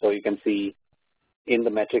 So you can see in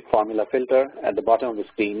the metric formula filter at the bottom of the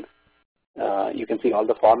screen, you can see all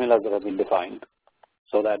the formulas that have been defined,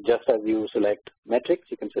 so that just as you select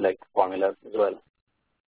metrics, you can select formulas as well.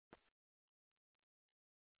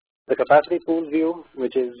 The capacity pool view,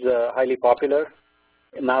 which is highly popular,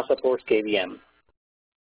 now supports KVM.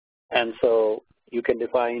 And so you can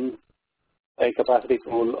define a capacity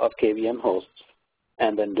pool of KVM hosts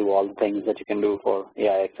and then do all the things that you can do for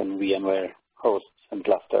AIX and VMware hosts and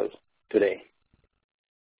clusters today.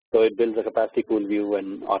 So it builds a capacity pool view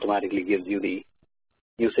and automatically gives you the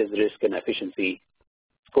usage, risk, and efficiency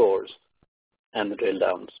scores and the drill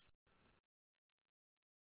downs.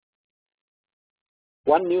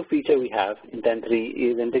 One new feature we have in 10.3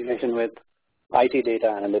 is integration with IT data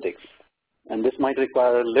analytics. And this might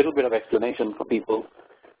require a little bit of explanation for people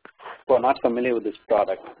who are not familiar with this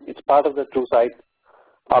product. It's part of the TruSight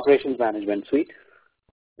Operations Management Suite.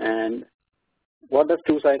 And what does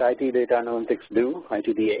TruSight IT Data Analytics do,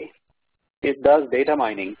 ITDA? It does data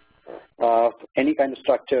mining of any kind of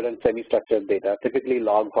structured and semi-structured data, typically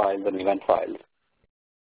log files and event files.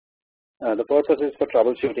 The purpose is for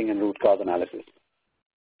troubleshooting and root cause analysis.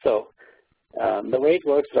 So the way it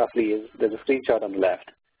works roughly is there's a screenshot on the left,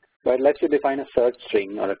 but it lets you define a search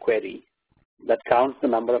string or a query that counts the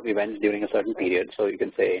number of events during a certain period. So you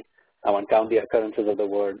can say, I want to count the occurrences of the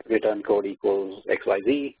word return code equals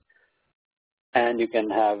XYZ, and you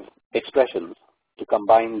can have expressions to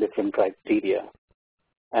combine different criteria.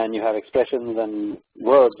 And you have expressions and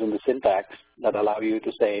words in the syntax that allow you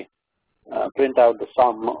to say, print out the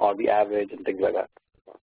sum or the average and things like that.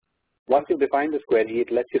 Once you define this query,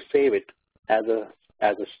 it lets you save it as a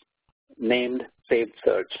named saved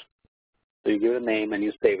search. So you give it a name and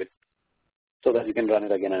you save it so that you can run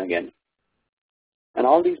it again and again. And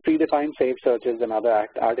all these predefined saved searches and other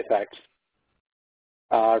artifacts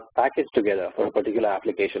are packaged together for a particular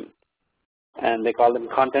application. And they call them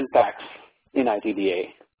content packs in ITDA.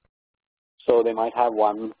 So they might have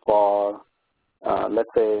one for, let's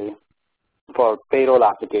say, for payroll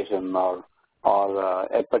application or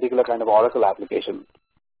a particular kind of Oracle application.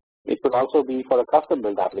 It could also be for a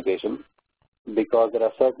custom-built application because there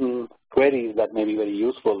are certain queries that may be very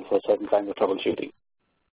useful for certain kinds of troubleshooting.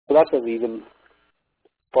 So that's the reason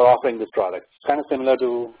for offering this product. It's kind of similar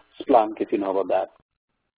to Splunk, if you know about that.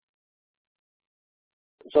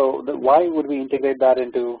 So why would we integrate that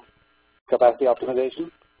into capacity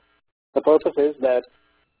optimization? The purpose is that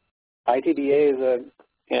ITDA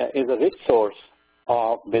is a rich source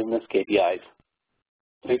of business KPIs.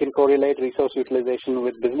 So you can correlate resource utilization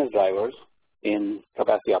with business drivers in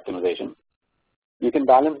capacity optimization. You can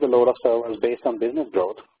balance the load of servers based on business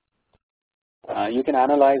growth. You can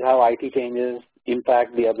analyze how IT changes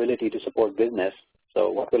impact the ability to support business. So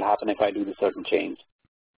what will happen if I do the certain change?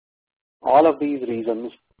 All of these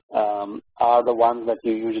reasons are the ones that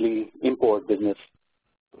you usually import business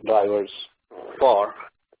drivers for.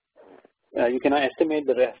 You can estimate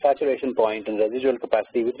the saturation point and residual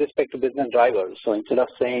capacity with respect to business drivers. So instead of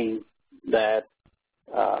saying that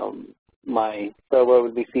my server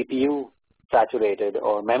will be CPU saturated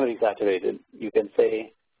or memory saturated, you can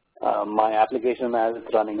say my application as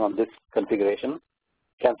it's running on this configuration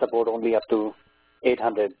can support only up to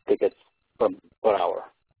 800 tickets per hour,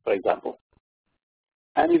 for example.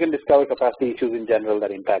 And you can discover capacity issues in general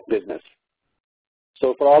that impact business.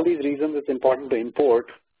 So for all these reasons, it's important to import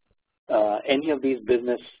any of these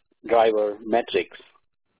business driver metrics,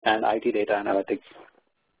 and IT data analytics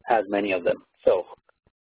has many of them. So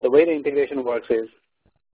the way the integration works is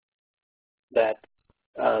that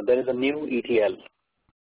there is a new ETL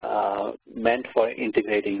meant for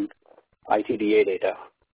integrating ITDA data.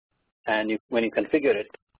 And when you configure it,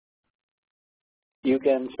 you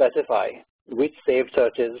can specify which saved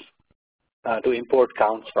searches to import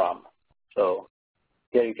counts from. So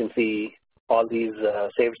here you can see all these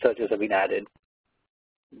saved searches have been added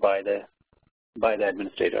by the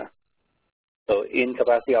administrator. So in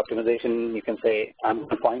capacity optimization, you can say, I'm going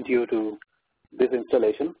to point you to this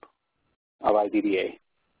installation of ITDA.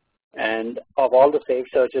 And of all the saved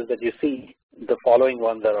searches that you see, the following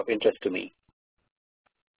ones are of interest to me.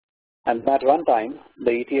 And at runtime,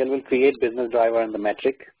 the ETL will create business driver and the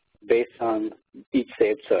metric based on each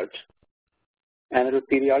saved search. And it will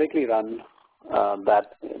periodically run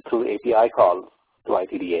that through API call to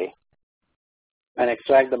ITDA and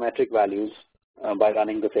extract the metric values by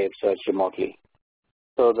running the saved search remotely.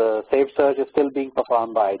 So the saved search is still being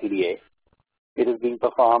performed by ITDA. It is being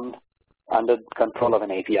performed under control of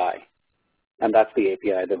an API. And that's the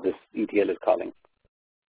API that this ETL is calling.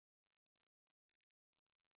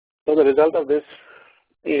 So the result of this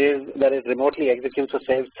is that it remotely executes a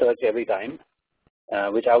saved search every time,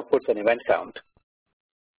 which outputs an event count.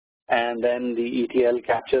 And then the ETL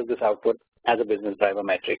captures this output as a business driver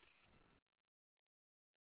metric.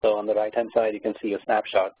 So on the right-hand side, you can see a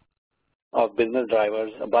snapshot of business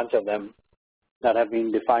drivers, a bunch of them that have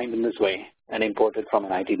been defined in this way and imported from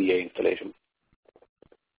an ITDA installation.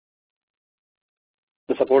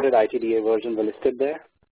 The supported ITDA versions are listed there,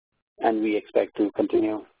 and we expect to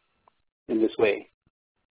continue in this way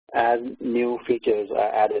as new features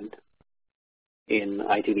are added in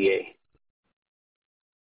ITDA.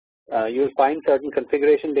 You'll find certain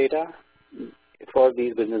configuration data for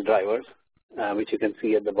these business drivers, which you can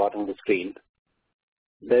see at the bottom of the screen.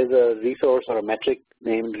 There's a resource or a metric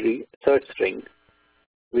named search string,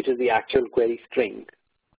 which is the actual query string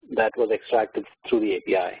that was extracted through the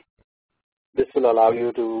API. This will allow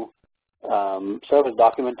you to serve as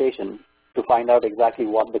documentation to find out exactly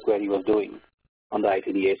what the query was doing on the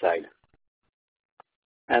ITDA side.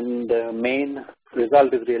 And the main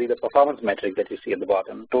result is really the performance metric that you see at the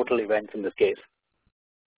bottom, total events in this case.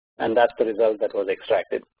 And that's the result that was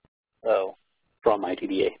extracted from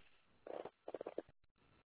ITDA.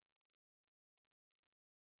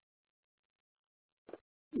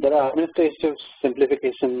 There are administrative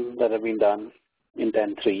simplifications that have been done in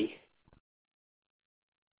 10.3.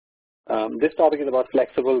 This topic is about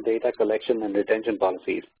flexible data collection and retention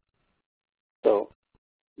policies. So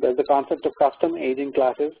there's the concept of custom aging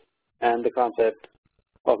classes and the concept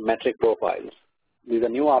of metric profiles. These are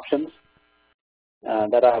new options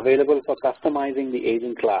that are available for customizing the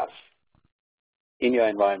aging class in your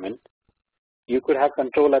environment. You could have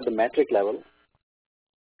control at the metric level,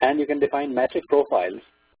 and you can define metric profiles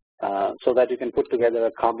so that you can put together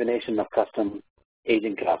a combination of custom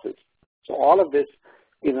aging classes. So all of this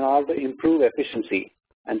is in order to improve efficiency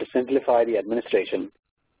and to simplify the administration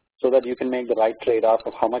so that you can make the right trade-off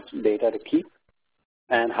of how much data to keep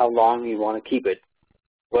and how long you want to keep it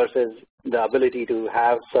versus the ability to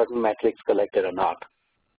have certain metrics collected or not.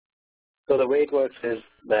 So the way it works is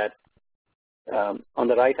that on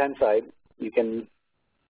the right-hand side, you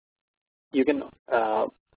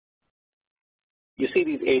see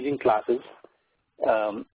these aging classes,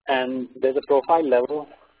 and there's a profile level.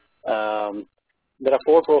 There are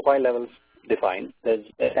 4 profile levels defined. There's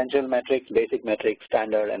essential metrics, basic metrics,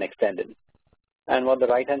 standard, and extended. And what the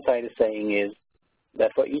right-hand side is saying is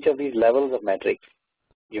that for each of these levels of metrics,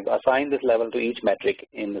 you've assigned this level to each metric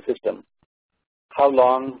in the system. How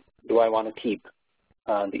long do I want to keep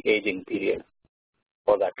the aging period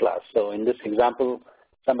for that class? So in this example,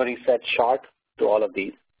 somebody set short to all of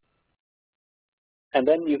these. And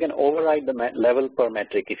then you can override the level per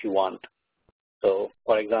metric if you want. So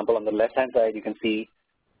for example, on the left-hand side, you can see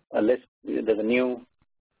a list. There's a new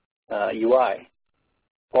UI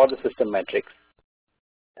for the system metrics.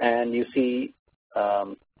 And you see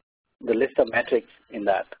the list of metrics in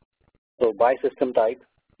that. So by system type,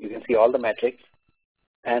 you can see all the metrics.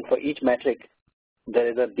 And for each metric, there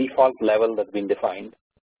is a default level that's been defined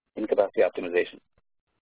in capacity optimization.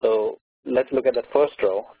 So let's look at the first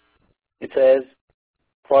row. It says,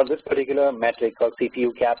 for this particular metric called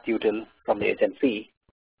CPU capped util from the HMC,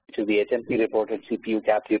 which is the HMC reported CPU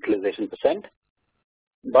capped utilization %,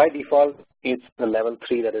 by default, it's the level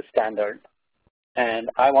 3 that is standard, and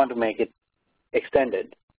I want to make it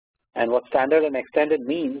extended. And what standard and extended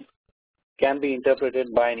means can be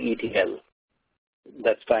interpreted by an ETL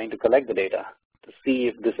that's trying to collect the data to see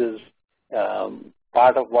if this is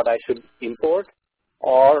part of what I should import,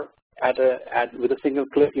 or with a single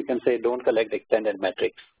click you can say don't collect extended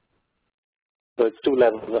metrics. So it's two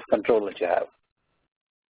levels of control that you have.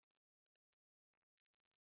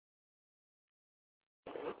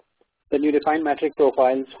 Then you define metric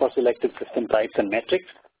profiles for selected system types and metrics,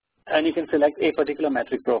 and you can select a particular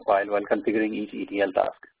metric profile while configuring each ETL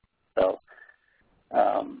task. So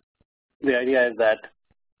the idea is that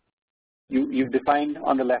you define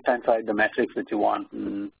on the left-hand side the metrics that you want,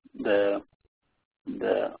 and the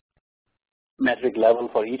metric level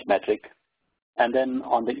for each metric, and then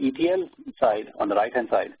on the ETL side, on the right-hand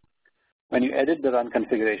side, when you edit the run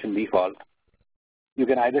configuration default, you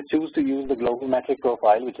can either choose to use the global metric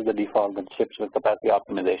profile, which is the default that ships with capacity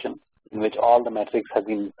optimization, in which all the metrics have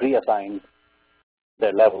been pre-assigned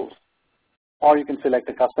their levels, or you can select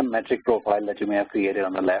a custom metric profile that you may have created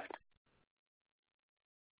on the left.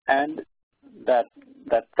 And that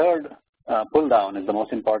third pull down is the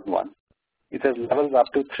most important one. It says levels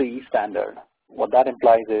up to 3 standard. What that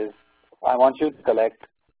implies is I want you to collect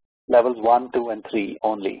levels 1, 2, and 3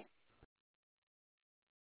 only.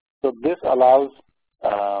 So this allows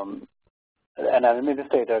an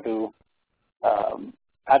administrator to,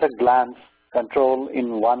 at a glance, control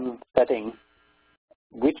in one setting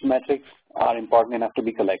which metrics are important enough to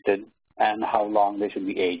be collected and how long they should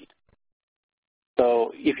be aged.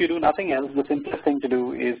 So if you do nothing else, the simplest thing to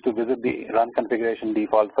do is to visit the run configuration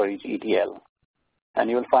default for each ETL. And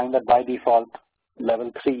you will find that by default,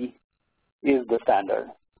 level 3 is the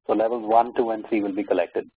standard. So levels 1, 2, and 3 will be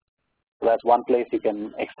collected. So that's one place you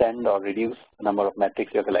can extend or reduce the number of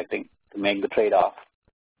metrics you're collecting to make the trade-off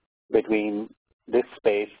between this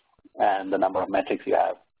space and the number of metrics you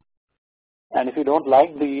have. And if you don't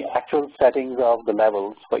like the actual settings of the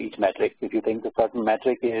levels for each metric, if you think a certain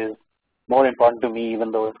metric is more important to me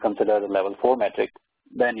even though it's considered a level 4 metric,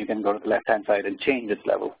 then you can go to the left-hand side and change its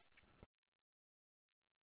level.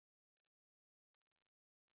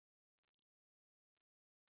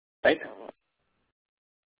 Right?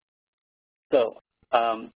 So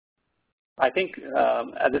I think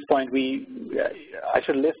at this point I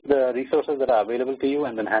should list the resources that are available to you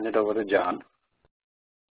and then hand it over to John.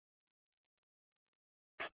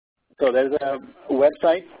 So there's a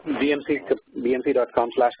website,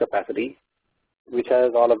 bmc.com/capacity, which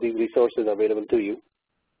has all of these resources available to you.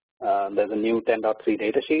 There's a new 10.3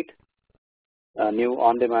 data sheet, a new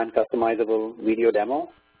on-demand customizable video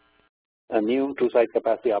demo, a new TrueSight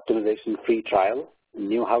capacity optimization free trial,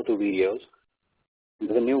 new how-to videos.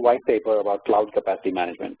 There's a new white paper about cloud capacity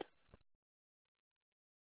management.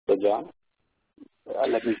 So John,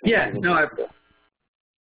 let me. Yeah, no,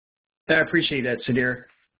 I appreciate that, Sudhir.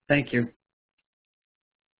 Thank you.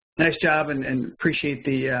 Nice job, and appreciate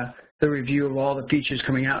the review of all the features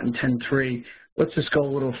coming out in 10.3. Let's just go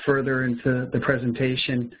a little further into the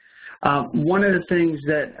presentation. One of the things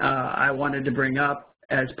that I wanted to bring up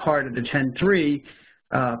as part of the 10.3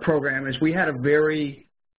 program is we had a very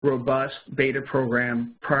robust beta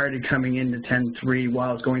program prior to coming into 10.3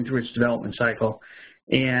 while it's going through its development cycle.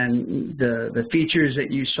 And the features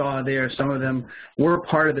that you saw there, some of them were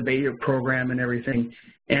part of the beta program and everything.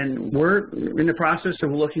 And we're in the process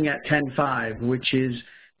of looking at 10.5, which is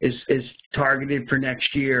targeted for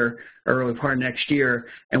next year, early part of next year.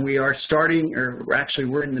 And we are starting, or actually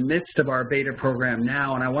we're in the midst of our beta program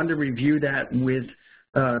now. And I wanted to review that with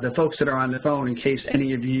the folks that are on the phone in case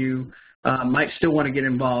any of you might still want to get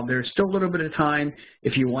involved. There's still a little bit of time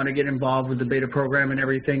if you want to get involved with the beta program and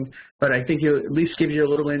everything, but I think it'll at least give you a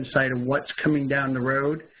little insight of what's coming down the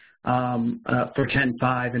road for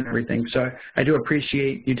 10.5 and everything. So I do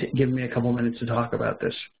appreciate you giving me a couple minutes to talk about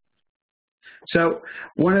this. So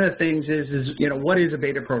one of the things is what is a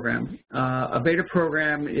beta program? A beta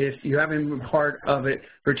program, if you haven't been part of it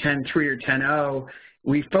for 10.3 or 10.0,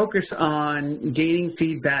 we focus on gaining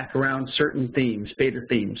feedback around certain themes, beta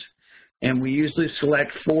themes. And we usually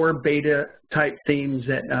select 4 beta type themes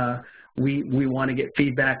that we want to get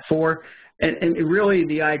feedback for. And really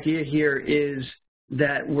the idea here is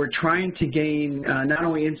that we're trying to gain not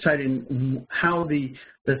only insight in how the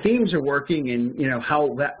themes are working and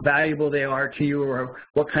how valuable they are to you or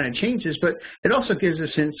what kind of changes, but it also gives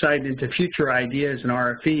us insight into future ideas and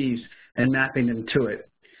RFEs and mapping them to it.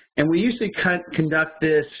 And we usually conduct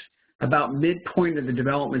this about midpoint of the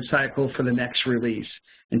development cycle for the next release.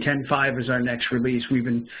 And 10.5 is our next release. We've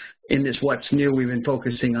been, in this what's new, we've been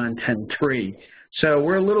focusing on 10.3. So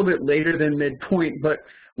we're a little bit later than midpoint, but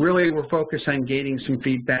really we're focused on gaining some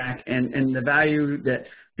feedback and the value that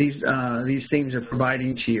these things are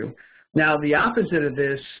providing to you. Now the opposite of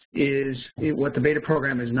this is what the beta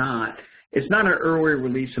program is not. It's not an early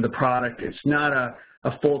release of the product. It's not a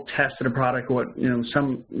a full test of the product, what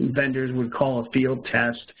some vendors would call a field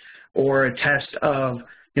test, or a test of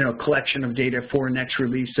collection of data for next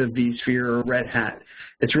release of vSphere or Red Hat.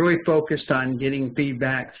 It's really focused on getting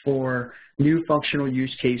feedback for new functional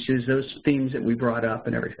use cases, those themes that we brought up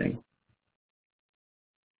and everything.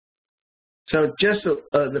 So just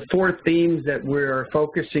the 4 themes that we're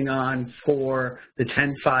focusing on for the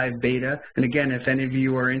 10.5 beta. And again, if any of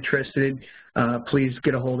you are interested, please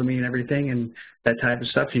get a hold of me and everything and that type of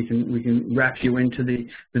stuff. We can wrap you into the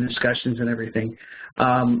discussions and everything.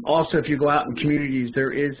 Also, if you go out in communities,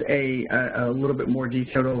 there is a little bit more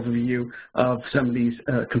detailed overview of some of these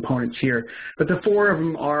components here. But the 4 of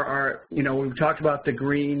them are we've talked about the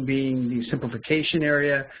green being the simplification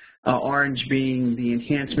area, orange being the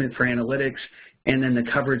enhancement for analytics, and then the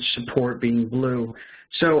coverage support being blue.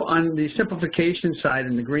 So on the simplification side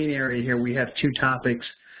in the green area here, we have 2 topics.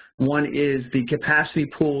 One is the capacity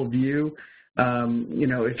pool view.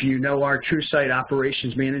 If you know our TrueSight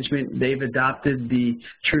Operations Management, they've adopted the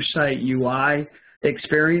TrueSight UI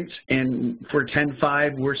experience, and for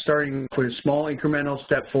 10.5, we're starting to put a small incremental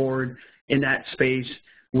step forward in that space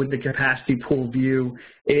with the capacity pool view.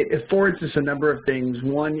 It affords us a number of things.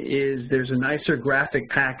 One is there's a nicer graphic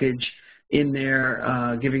package in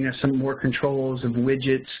there giving us some more controls of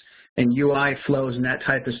widgets and UI flows and that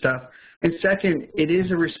type of stuff. And second, it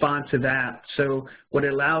is a responsive app. So what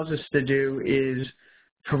it allows us to do is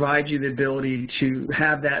provide you the ability to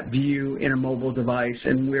have that view in a mobile device.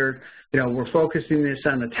 And we're focusing this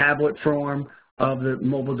on the tablet form of the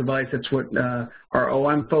mobile device. That's what our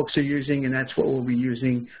OM folks are using, and that's what we'll be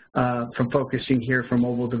using from focusing here for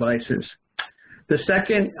mobile devices. The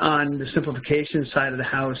second on the simplification side of the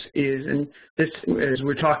house is, and this as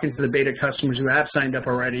we're talking to the beta customers who have signed up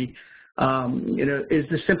already, is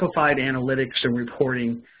the simplified analytics and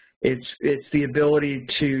reporting. It's the ability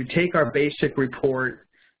to take our basic report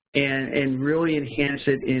and really enhance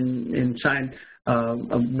it inside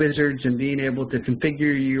wizards and being able to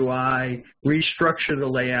configure your UI, restructure the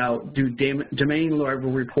layout, do domain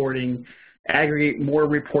level reporting, aggregate more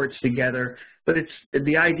reports together. But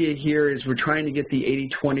the idea here is we're trying to get the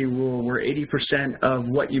 80-20 rule, where 80% of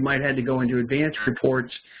what you might have to go into advanced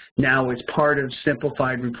reports now is part of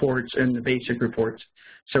simplified reports and the basic reports.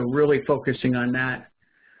 So really focusing on that.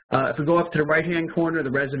 If we go up to the right-hand corner,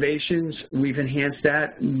 the reservations, we've enhanced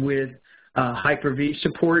that with Hyper-V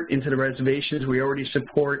support into the reservations. We already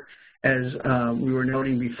support, as we were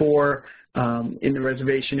noting before, in the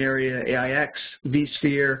reservation area, AIX,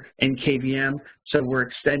 vSphere, and KVM. So we're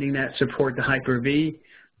extending that support to Hyper-V.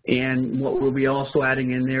 And what we'll be also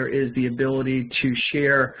adding in there is the ability to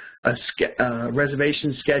share a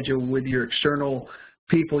reservation schedule with your external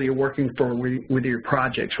people you're working for with your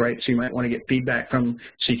projects, right? So you might want to get feedback from,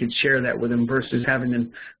 so you can share that with them versus having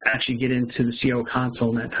them actually get into the CO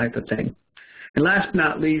console and that type of thing. And last but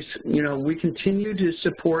not least, we continue to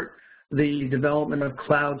support the development of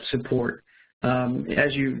cloud support.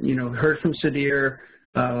 As you heard from Sudhir,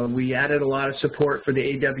 we added a lot of support for the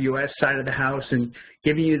AWS side of the house and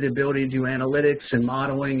giving you the ability to do analytics and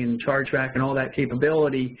modeling and chargeback and all that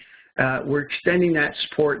capability. We're extending that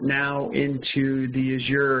support now into the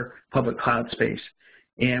Azure public cloud space,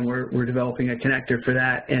 and we're developing a connector for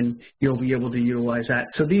that, and you'll be able to utilize that.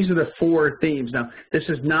 So these are the 4 themes. Now, this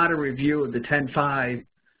is not a review of the 10.5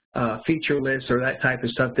 feature list or that type of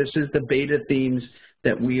stuff. This is the beta themes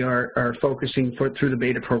that we are focusing through the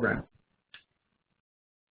beta program.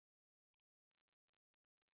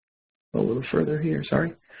 A little further here,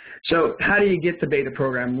 sorry. So how do you get the beta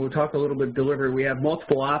program? We'll talk a little bit delivery. We have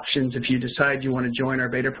multiple options if you decide you want to join our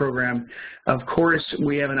beta program. Of course,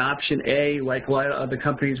 we have an option A, like a lot of other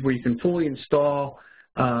companies, where you can fully install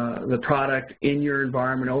the product in your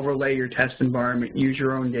environment, overlay your test environment, use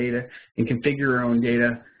your own data, and configure your own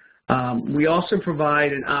data. We also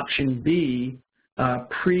provide an option B,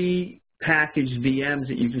 pre-packaged VMs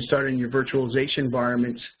that you can start in your virtualization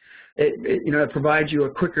environments. It provides you a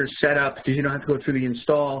quicker setup because you don't have to go through the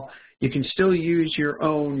install. You can still use your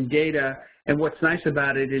own data, and what's nice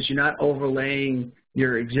about it is you're not overlaying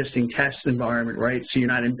your existing test environment, right? So you're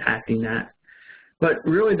not impacting that. But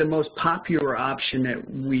really the most popular option that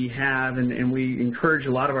we have, and we encourage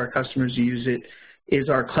a lot of our customers to use it, is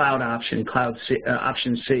our cloud option,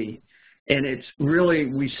 option C. And it's really,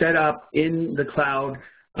 we set up in the cloud,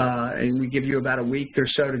 and we give you about a week or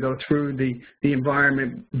so to go through the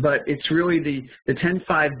environment, but it's really the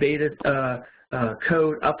 10.5 beta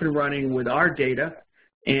code up and running with our data,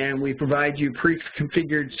 and we provide you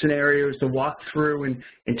pre-configured scenarios to walk through and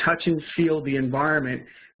touch and feel the environment,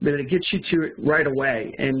 but it gets you to it right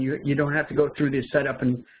away, and you don't have to go through this setup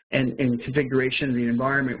and and configuration of the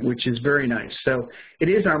environment, which is very nice. So it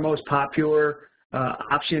is our most popular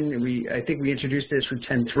option. I think we introduced this with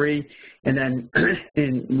 10.3, and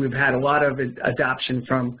then we've had a lot of adoption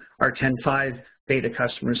from our 10.5 beta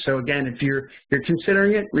customers. So again, if you're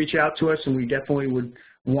considering it, reach out to us, and we definitely would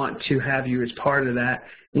want to have you as part of that.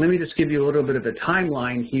 And let me just give you a little bit of a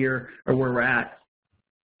timeline here of where we're at.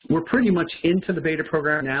 We're pretty much into the beta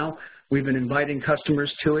program now. We've been inviting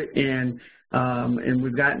customers to it, and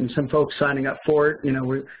we've gotten some folks signing up for it. You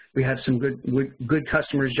know, we have some good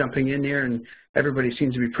customers jumping in there, and everybody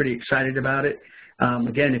seems to be pretty excited about it.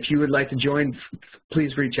 Again, if you would like to join,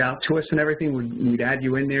 please reach out to us and everything. We'd add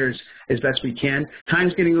you in there as best we can.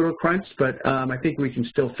 Time's getting a little crunched, but I think we can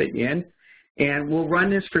still fit you in. And we'll run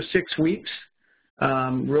this for 6 weeks.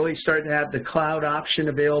 Really start to have the cloud option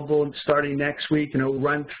available starting next week, and it'll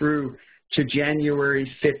run through to January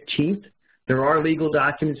 15th. There are legal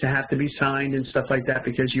documents that have to be signed and stuff like that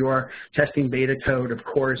because you are testing beta code, of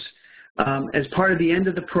course. As part of the end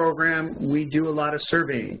of the program, we do a lot of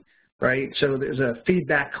surveying, right? So there's a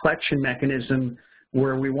feedback collection mechanism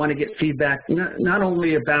where we want to get feedback not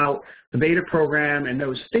only about the beta program and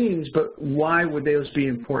those things, but why would those be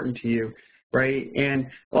important to you, right? And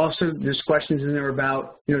also there's questions in there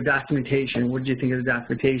about, you know, documentation. What did you think of the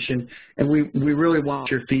documentation? And we really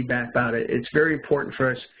want your feedback about it. It's very important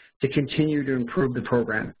for us to continue to improve the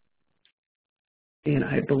program. And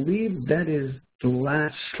I believe that is the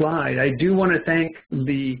last slide. I do want to thank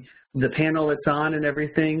the panel that's on and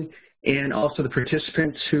everything, and also the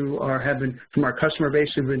participants who have been from our customer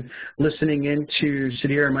base who've been listening in to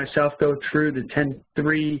Sudhir and myself go through the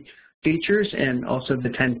 10.3 features and also the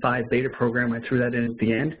 10.5 beta program. I threw that in at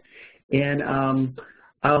the end. And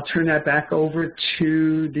I'll turn that back over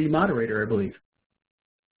to the moderator, I believe.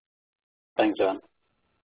 Thanks, John.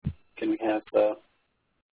 Can we have the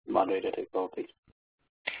moderator take over, please?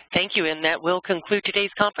 Thank you, and that will conclude today's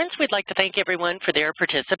conference. We'd like to thank everyone for their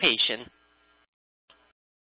participation.